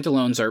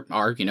standalones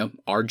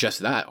are just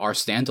that, are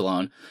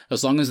standalone,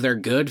 as long as they're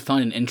good,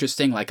 fun, and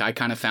interesting, like I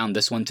kind of found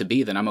this one to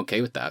be, then I'm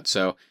okay with that.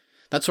 So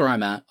that's where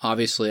I'm at.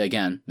 Obviously,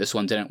 again, this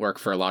one didn't work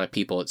for a lot of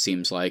people, it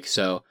seems like,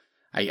 so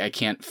I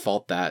can't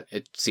fault that.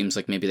 It seems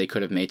like maybe they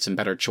could have made some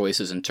better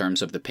choices in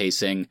terms of the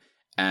pacing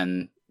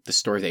and the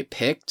story they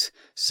picked.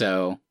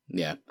 So,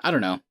 yeah, I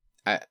don't know.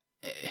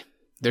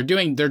 They're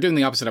doing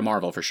the opposite of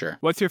Marvel for sure.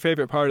 What's your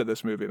favorite part of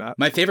this movie, Matt?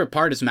 My favorite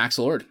part is Max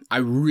Lord.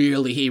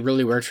 He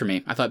really worked for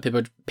me. I thought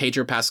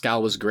Pedro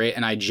Pascal was great,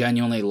 and I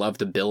genuinely loved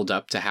the build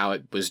up to how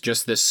it was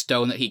just this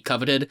stone that he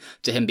coveted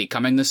to him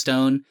becoming the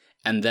stone.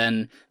 And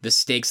then the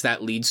stakes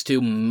that leads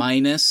to,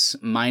 minus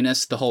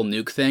the whole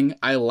nuke thing.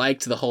 I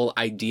liked the whole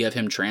idea of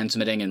him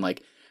transmitting and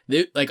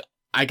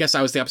I guess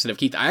I was the opposite of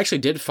Keith. I actually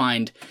did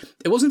find,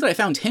 it wasn't that I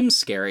found him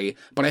scary,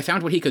 but I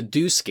found what he could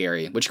do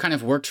scary, which kind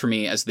of worked for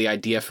me as the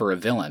idea for a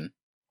villain.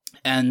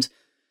 And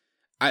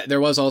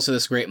there was also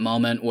this great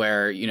moment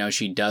where,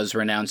 she does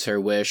renounce her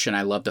wish, and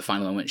I love the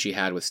final moment she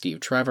had with Steve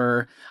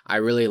Trevor. I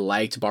really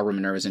liked Barbara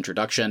Minerva's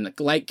introduction.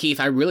 Like Keith,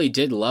 I really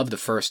did love the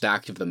first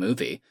act of the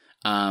movie.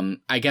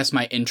 I guess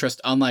my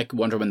interest, unlike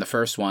Wonder Woman the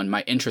first one,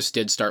 my interest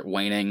did start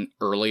waning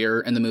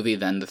earlier in the movie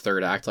than the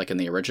third act, like in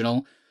the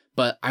original.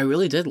 But I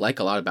really did like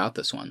a lot about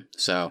this one.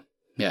 So,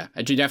 yeah,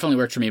 it definitely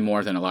worked for me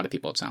more than a lot of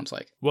people, it sounds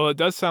like. Well, it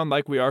does sound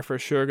like we are for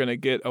sure going to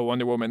get a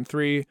Wonder Woman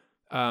 3.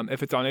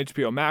 If it's on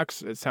HBO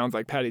Max, it sounds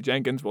like Patty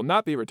Jenkins will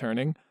not be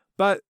returning.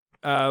 But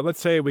let's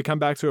say we come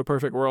back to a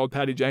perfect world,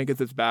 Patty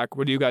Jenkins is back.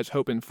 What are you guys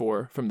hoping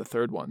for from the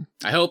third one?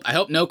 I hope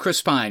no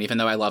Chris Pine, even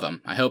though I love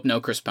him. I hope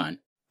no Chris Pine.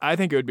 I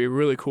think it would be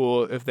really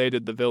cool if they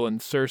did the villain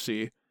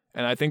Cersei,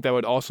 and I think that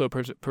would also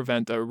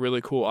prevent a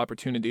really cool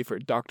opportunity for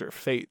Dr.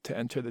 Fate to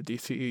enter the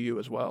DCEU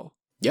as well.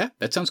 Yeah,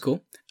 that sounds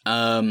cool.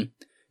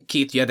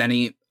 Keith, do you have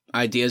any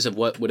ideas of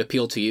what would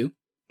appeal to you?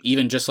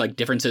 Even just like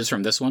differences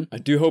from this one? I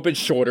do hope it's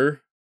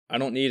shorter. I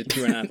don't need a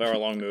 2.5 hour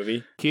long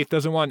movie. Keith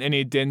doesn't want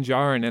any Din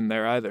Djarin in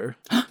there either.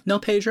 No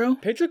Pedro?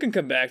 Pedro can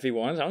come back if he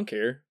wants. I don't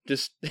care.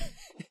 Just...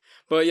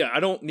 But yeah, I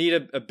don't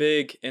need a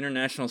big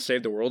international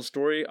save the world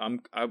story.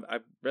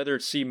 I'd rather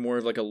see more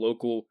of like a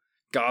local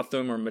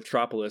Gotham or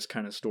Metropolis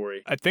kind of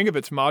story. I think if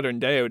it's modern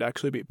day, it would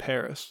actually be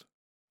Paris.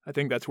 I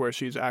think that's where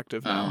she's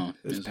active now,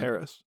 is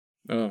Paris.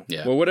 Oh,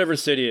 yeah. Well, whatever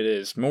city it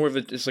is, more of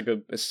it's like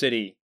a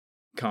city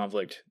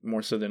conflict,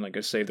 more so than like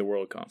a save the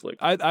world conflict.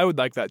 I would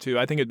like that too.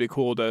 I think it'd be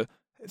cool to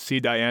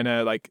see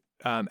Diana like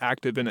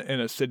active in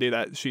a city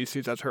that she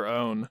sees as her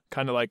own,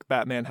 kind of like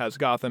Batman has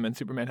Gotham and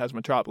Superman has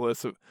Metropolis.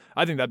 So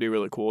I think that'd be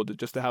really cool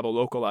just to have a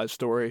localized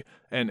story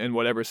in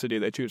whatever city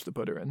they choose to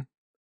put her in.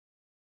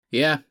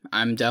 Yeah,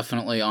 I'm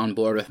definitely on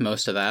board with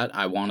most of that.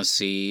 I want to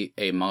see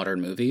a modern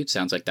movie. It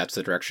sounds like that's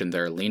the direction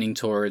they're leaning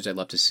towards. I'd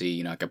love to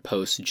see, like a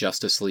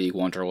post-Justice League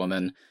Wonder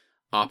Woman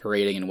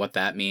operating and what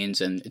that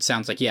means. And it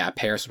sounds like, yeah,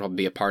 Paris will probably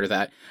be a part of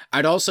that.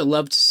 I'd also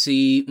love to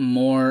see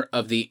more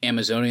of the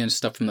Amazonian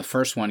stuff from the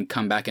first one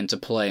come back into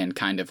play and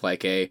kind of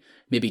like a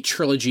maybe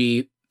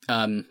trilogy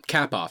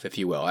cap off, if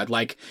you will. I'd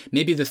like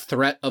maybe the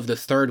threat of the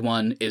third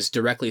one is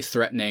directly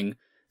threatening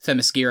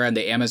Themyscira and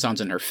the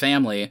Amazons and her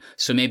family,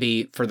 so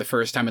maybe for the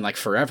first time in like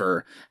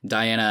forever,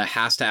 Diana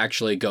has to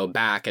actually go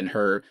back, and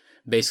her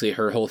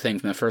whole thing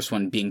from the first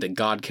one being the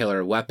god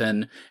killer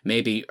weapon,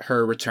 maybe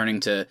her returning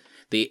to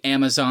the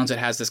Amazons, it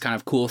has this kind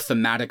of cool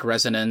thematic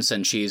resonance,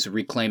 and she's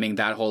reclaiming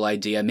that whole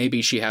idea.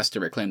 Maybe she has to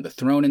reclaim the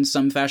throne in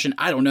some fashion.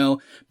 I don't know,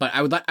 but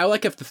I would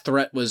like if the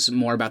threat was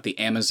more about the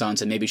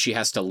Amazons, and maybe she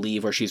has to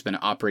leave where she's been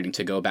operating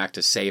to go back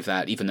to save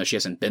that, even though she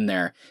hasn't been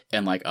there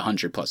in like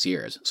 100+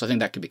 years. So I think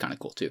that could be kind of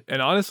cool too.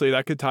 And honestly,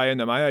 that could tie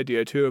into my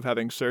idea too of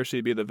having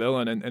Cersei be the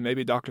villain, and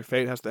maybe Dr.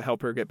 Fate has to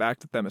help her get back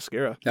to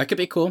Themyscira. That could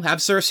be cool. Have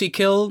Cersei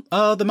kill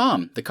the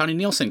mom, the Connie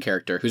Nielsen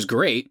character, who's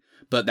great.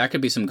 But that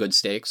could be some good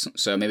stakes,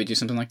 so maybe do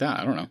something like that.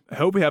 I don't know. I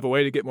hope we have a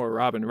way to get more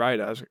Robin Wright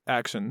as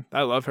action.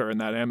 I love her in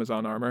that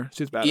Amazon armor.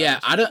 She's badass. Yeah,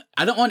 I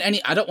don't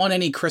want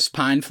any Chris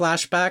Pine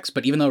flashbacks.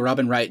 But even though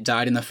Robin Wright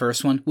died in the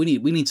first one, we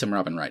need some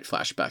Robin Wright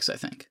flashbacks, I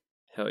think.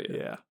 Hell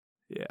yeah.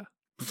 Yeah.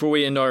 Before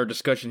we end our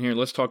discussion here,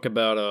 let's talk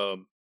about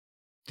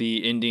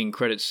the ending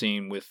credit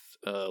scene with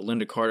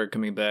Linda Carter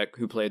coming back,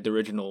 who played the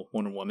original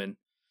Wonder Woman.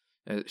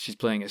 She's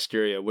playing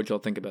Asteria. What'd y'all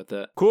think about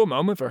that? Cool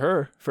moment for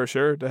her, for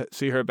sure, to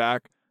see her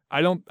back.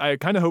 I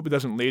kind of hope it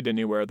doesn't lead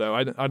anywhere, though.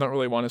 I don't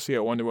really want to see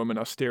a Wonder Woman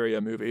Asteria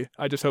movie.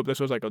 I just hope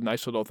this was like a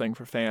nice little thing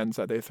for fans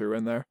that they threw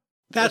in there.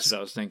 That's what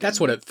I was thinking. That's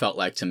what it felt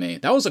like to me.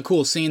 That was a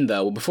cool scene,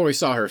 though. Before we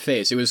saw her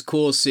face, it was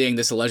cool seeing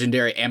this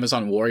legendary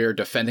Amazon warrior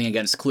defending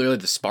against clearly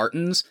the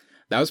Spartans.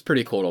 That was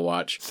pretty cool to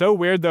watch. So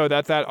weird, though,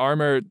 that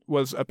armor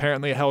was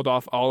apparently held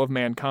off all of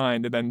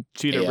mankind, and then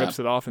Cheetah rips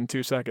it off in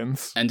 2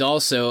 seconds. And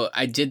also,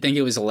 I did think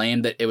it was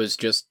lame that it was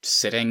just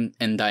sitting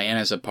in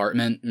Diana's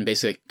apartment, and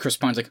basically Chris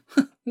Pine's like,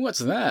 what's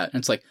that?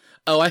 And it's like,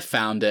 oh, I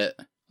found it.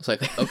 It's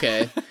like,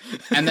 okay.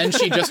 And then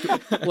she just,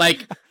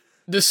 like,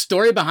 the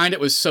story behind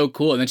it was so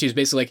cool, and then she's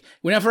basically like,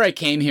 whenever I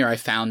came here, I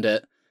found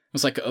it. I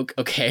was like,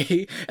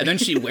 okay. And then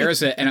she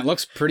wears it, and it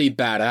looks pretty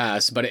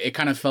badass, but it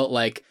kind of felt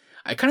like,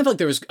 I kind of felt like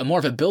there was more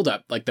of a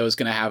build-up like that was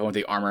going to happen with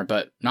the armor,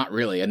 but not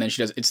really. And then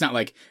it's not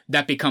like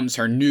that becomes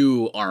her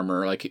new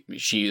armor, like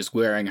she's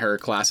wearing her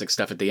classic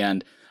stuff at the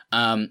end.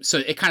 So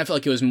it kind of felt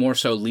like it was more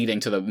so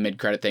leading to the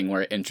mid-credit thing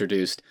where it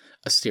introduced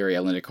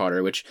Asteria, Linda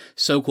Carter, which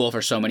so cool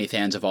for so many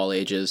fans of all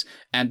ages.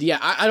 And yeah,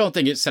 I don't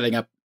think it's setting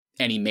up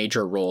any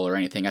major role or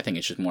anything. I think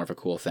it's just more of a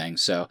cool thing.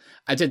 So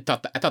I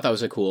thought that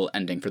was a cool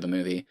ending for the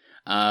movie.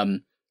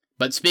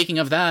 But speaking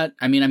of that,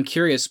 I mean, I'm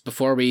curious,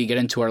 before we get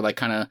into our like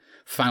kind of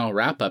final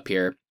wrap up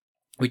here,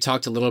 we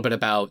talked a little bit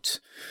about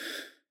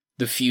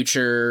the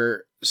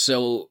future.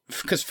 So,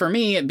 because for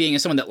me, being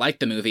someone that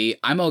liked the movie,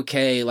 I'm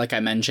okay, like I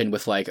mentioned,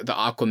 with like the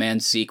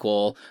Aquaman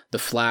sequel, the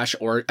Flash,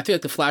 or I feel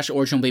like the Flash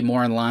origin will be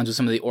more in lines with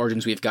some of the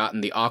origins we've gotten.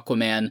 The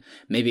Aquaman,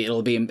 maybe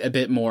it'll be a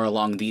bit more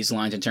along these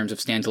lines in terms of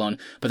standalone.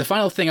 But the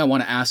final thing I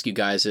want to ask you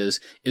guys is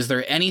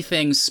there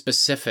anything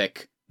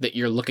specific that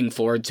you're looking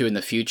forward to in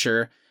the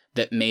future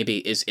that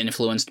maybe is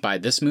influenced by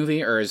this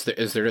movie, or is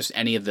there just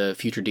any of the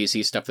future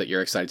DC stuff that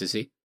you're excited to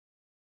see?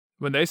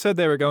 When they said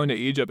they were going to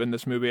Egypt in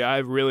this movie, I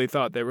really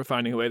thought they were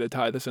finding a way to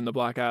tie this into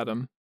Black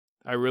Adam.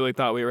 I really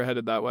thought we were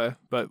headed that way,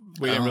 but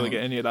we didn't really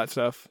get any of that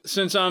stuff.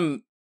 Since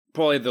I'm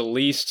probably the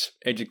least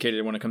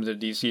educated when it comes to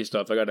DC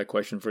stuff, I got a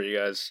question for you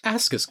guys.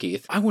 Ask us,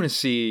 Keith. I want to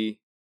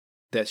see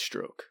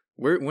Deathstroke.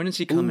 When is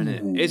he coming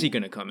in? Is he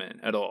going to come in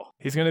at all?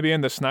 He's going to be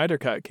in the Snyder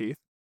Cut, Keith.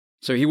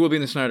 So he will be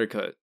in the Snyder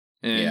Cut.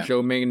 And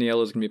Joe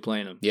Manganiello is going to be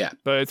playing him. Yeah.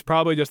 But it's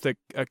probably just a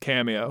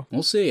cameo.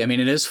 We'll see. I mean,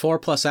 it is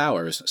 4+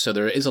 hours, so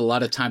there is a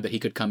lot of time that he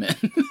could come in.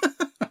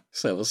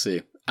 So we'll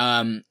see.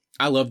 I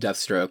love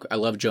Deathstroke. I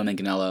love Joe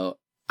Manganiello.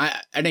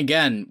 And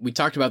again, we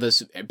talked about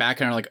this back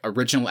in our like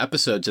original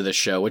episodes of this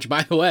show, which,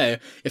 by the way,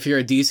 if you're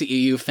a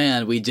DCEU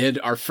fan, we did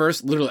our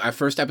first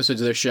episodes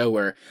of this show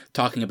were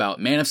talking about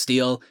Man of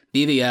Steel,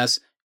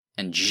 BVS,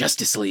 and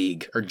Justice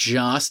League, or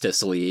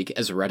Justice League,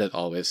 as Reddit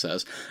always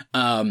says.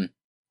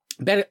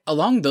 But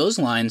along those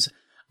lines,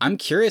 I'm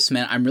curious,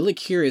 man. I'm really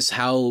curious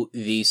how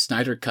the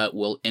Snyder Cut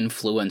will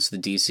influence the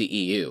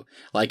DCEU.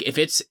 Like, if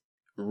it's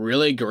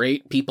really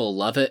great, people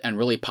love it, and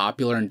really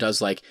popular, and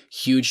does like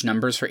huge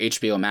numbers for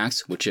HBO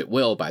Max, which it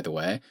will, by the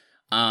way.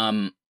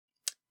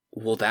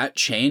 will that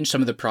change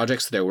some of the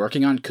projects they're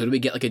working on? Could we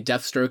get like a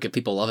Deathstroke if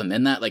people love him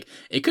in that? Like,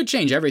 it could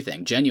change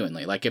everything,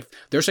 genuinely. Like, if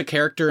there's a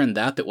character in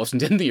that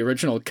wasn't in the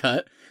original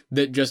cut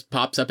that just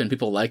pops up and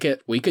people like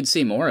it, we could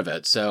see more of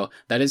it. So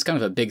that is kind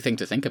of a big thing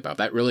to think about.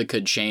 That really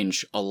could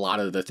change a lot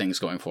of the things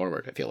going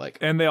forward, I feel like.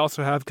 And they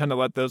also have kind of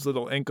let those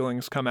little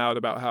inklings come out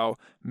about how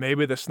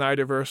maybe the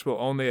Snyderverse will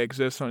only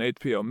exist on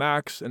HBO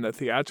Max and the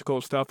theatrical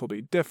stuff will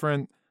be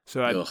different.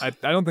 So I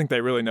don't think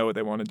they really know what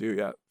they want to do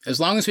yet. As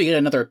long as we get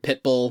another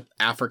Pitbull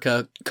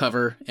Africa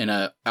cover in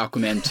a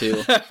Aquaman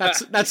 2,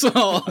 that's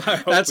all.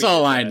 That's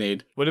all I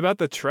need. What about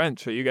the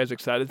Trench? Are you guys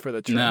excited for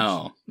the Trench?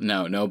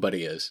 No,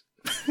 nobody is.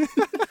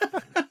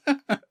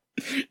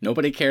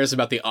 Nobody cares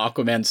about the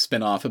Aquaman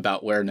spinoff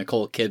about where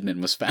Nicole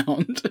Kidman was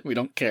found. We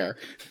don't care.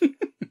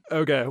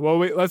 Okay, well,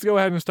 let's go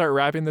ahead and start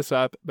wrapping this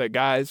up. But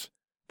guys,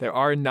 there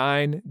are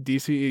 9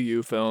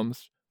 DCEU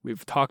films.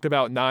 We've talked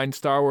about 9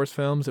 Star Wars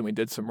films, and we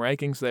did some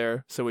rankings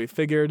there. So we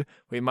figured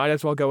we might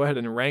as well go ahead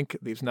and rank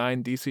these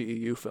 9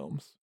 DCEU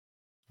films.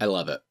 I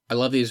love it. I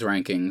love these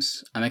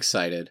rankings. I'm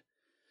excited.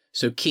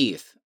 So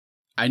Keith,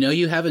 I know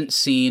you haven't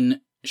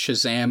seen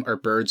Shazam or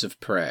Birds of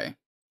Prey,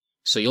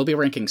 so you'll be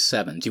ranking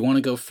 7. Do you want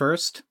to go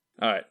first?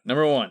 All right,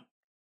 number 1,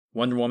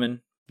 Wonder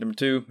Woman. Number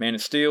 2, Man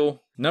of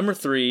Steel. Number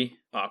 3,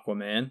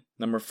 Aquaman.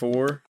 Number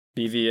 4,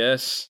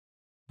 BVS.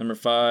 Number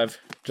 5,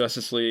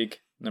 Justice League.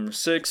 Number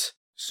 6,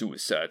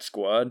 Suicide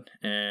Squad.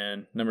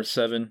 And number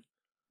 7,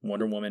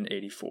 Wonder Woman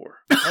 84.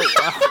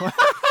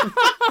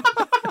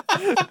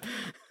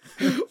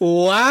 Oh,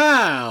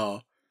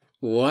 wow.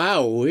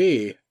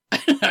 Wow-wee.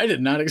 I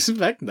did not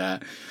expect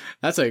that.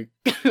 That's a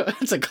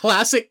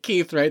classic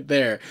Keith right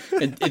there.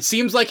 It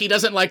seems like he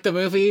doesn't like the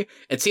movie.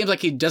 It seems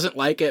like he doesn't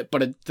like it,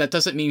 but that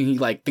doesn't mean he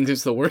thinks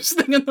it's the worst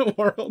thing in the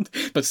world.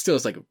 But still,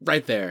 it's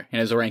right there in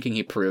his ranking.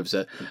 He proves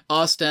it.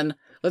 Austin,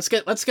 let's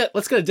get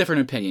a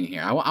different opinion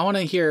here. I want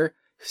to hear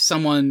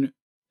someone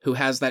who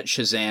has that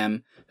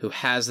Shazam, who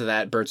has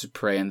that Birds of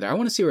Prey in there. I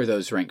want to see where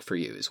those rank for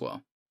you as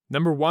well.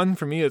 Number 1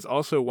 for me is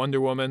also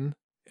Wonder Woman,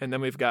 and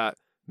then we've got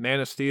Man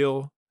of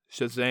Steel,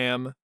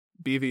 Shazam,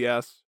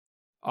 BVS,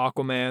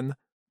 Aquaman,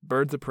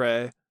 Birds of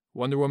Prey,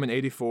 Wonder Woman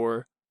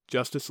 84,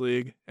 Justice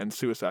League, and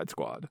Suicide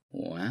Squad.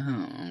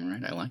 Wow, all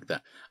right, I like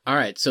that. All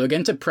right, so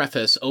again, to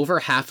preface, over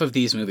half of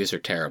these movies are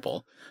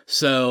terrible.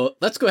 So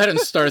let's go ahead and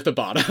start at the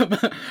bottom.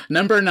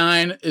 Number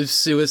 9 is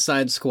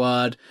Suicide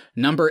Squad.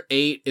 Number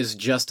 8 is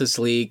Justice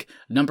League.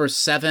 Number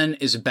 7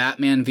 is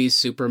Batman v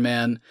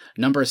Superman.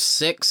 Number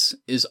 6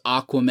 is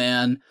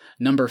Aquaman.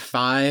 Number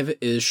 5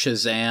 is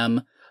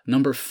Shazam.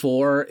 Number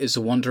 4 is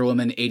Wonder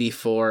Woman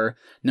 84.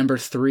 Number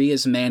 3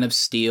 is Man of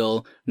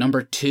Steel.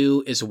 Number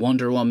 2 is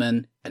Wonder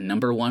Woman. And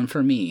number 1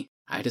 for me,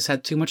 I just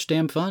had too much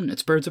damn fun.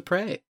 It's Birds of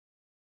Prey.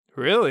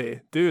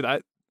 Really? Dude,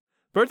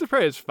 Birds of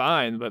Prey is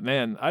fine, but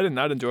man, I did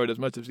not enjoy it as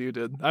much as you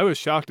did. I was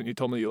shocked when you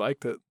told me you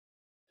liked it.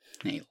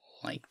 I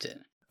liked it.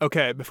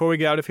 Okay, before we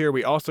get out of here,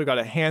 we also got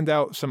to hand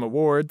out some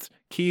awards.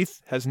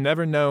 Keith has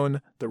never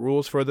known the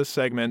rules for this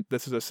segment.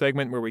 This is a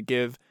segment where we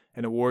give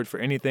an award for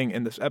anything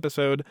in this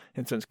episode,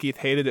 and since Keith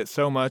hated it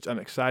so much, I'm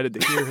excited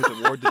to hear his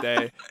award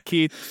today.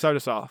 Keith, start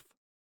us off.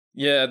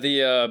 Yeah,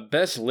 the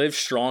Best Live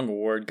Strong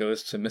award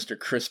goes to Mr.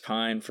 Chris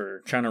Pine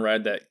for trying to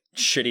ride that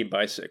shitty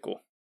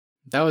bicycle.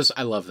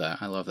 I love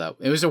that.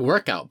 It was a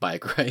workout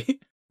bike, right?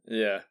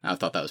 Yeah. I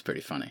thought that was pretty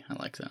funny. I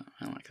like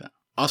that.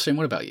 Austin,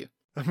 what about you?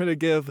 I'm going to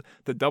give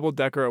the Double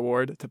Decker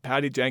Award to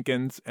Patty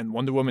Jenkins and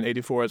Wonder Woman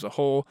 84 as a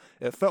whole.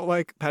 It felt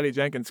like Patty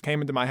Jenkins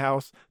came into my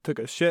house, took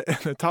a shit in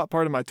the top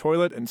part of my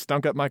toilet, and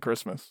stunk up my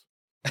Christmas.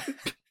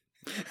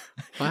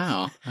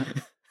 Wow.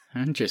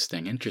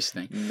 Interesting.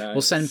 Nice.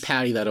 We'll send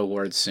Patty that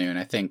award soon.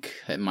 I think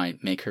it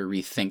might make her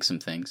rethink some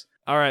things.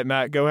 All right,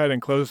 Matt, go ahead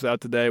and close us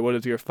out today. What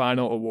is your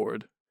final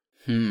award?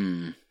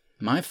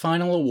 My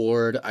final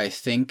award, I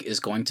think, is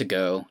going to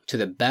go to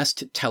the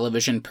best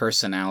television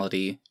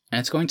personality, and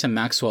it's going to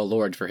Maxwell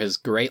Lord for his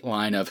great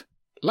line of,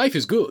 "Life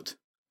is good,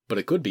 but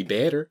it could be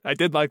better." I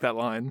did like that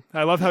line.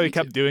 I love how he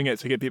kept doing it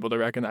to get people to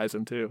recognize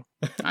him, too.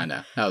 I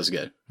know. That was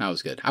good.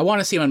 I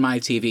want to see him on my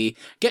TV.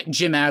 Get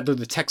Jim Adler,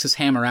 the Texas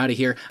Hammer, out of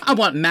here. I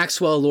want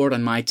Maxwell Lord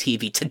on my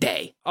TV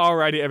today.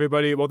 Alrighty,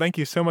 everybody. Well, thank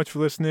you so much for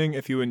listening.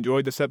 If you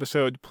enjoyed this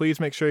episode, please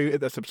make sure you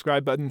hit that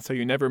subscribe button so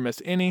you never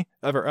miss any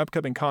of our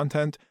upcoming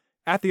content.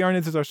 At The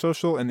Arnie's is our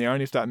social, and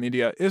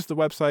thearnie's.media is the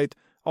website.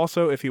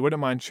 Also, if you wouldn't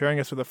mind sharing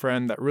us with a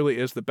friend, that really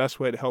is the best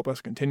way to help us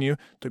continue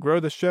to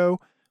grow the show.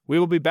 We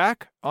will be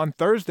back on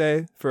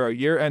Thursday for our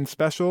year-end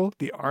special,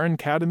 the Arn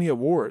Academy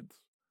Awards.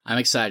 I'm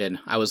excited.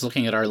 I was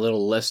looking at our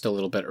little list a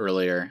little bit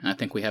earlier, and I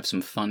think we have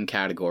some fun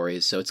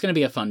categories, so it's going to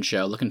be a fun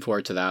show. Looking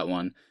forward to that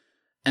one.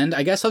 And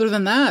I guess other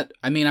than that,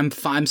 I mean,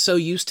 I'm so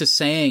used to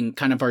saying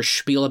kind of our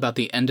spiel about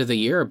the end of the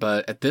year,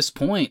 but at this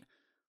point,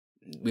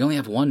 we only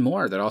have one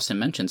more that Austin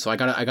mentioned, so I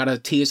gotta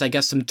tease, I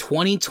guess, some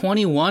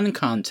 2021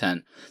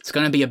 content. It's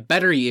gonna be a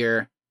better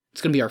year.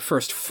 It's gonna be our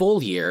first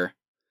full year.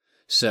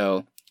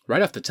 So,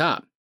 right off the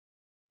top,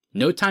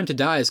 No Time to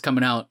Die is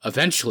coming out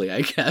eventually,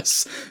 I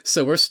guess.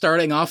 So we're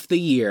starting off the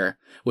year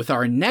with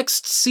our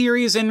next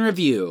series in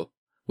review,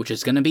 which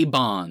is going to be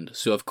Bond.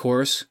 So, of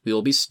course, we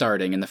will be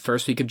starting in the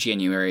first week of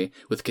January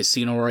with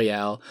Casino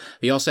Royale.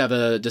 We also have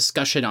a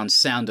discussion on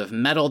Sound of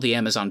Metal, the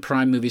Amazon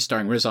Prime movie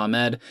starring Riz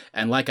Ahmed.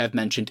 And like I've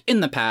mentioned in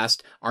the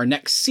past, our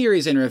next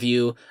series in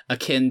review,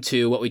 akin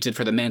to what we did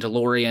for The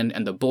Mandalorian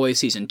and The Boys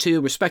Season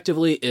 2,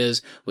 respectively,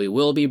 is we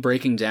will be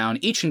breaking down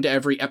each and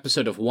every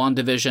episode of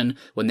WandaVision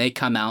when they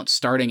come out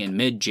starting in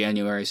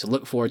mid-January. So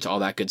look forward to all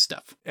that good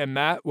stuff. And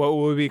Matt, what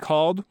will we be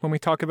called when we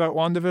talk about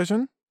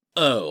WandaVision?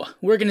 Oh,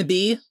 we're going to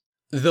be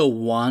The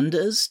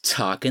Wandas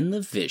Talkin'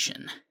 the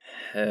Vision.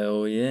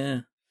 Hell yeah.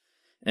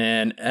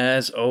 And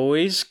as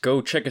always,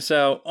 go check us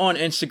out on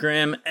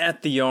Instagram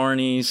at The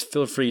Yarnies.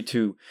 Feel free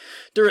to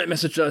direct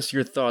message us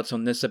your thoughts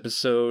on this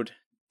episode.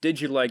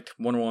 Did you like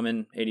Wonder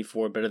Woman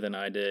 84 better than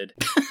I did?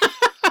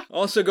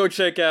 Also, go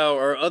check out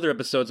our other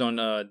episodes on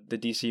the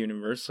DC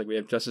Universe. Like we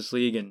have Justice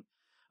League and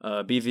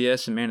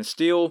BVS and Man of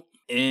Steel.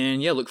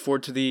 And yeah, look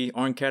forward to the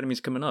Arn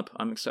Academies coming up.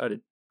 I'm excited.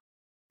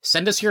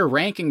 Send us your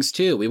rankings,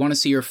 too. We want to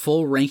see your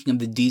full ranking of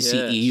the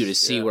DCEU to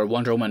see where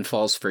Wonder Woman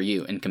falls for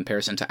you in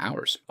comparison to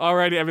ours.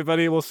 Alrighty,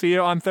 everybody. We'll see you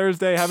on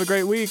Thursday. Have a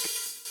great week.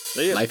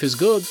 See ya. Life is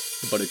good,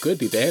 but it could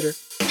be better.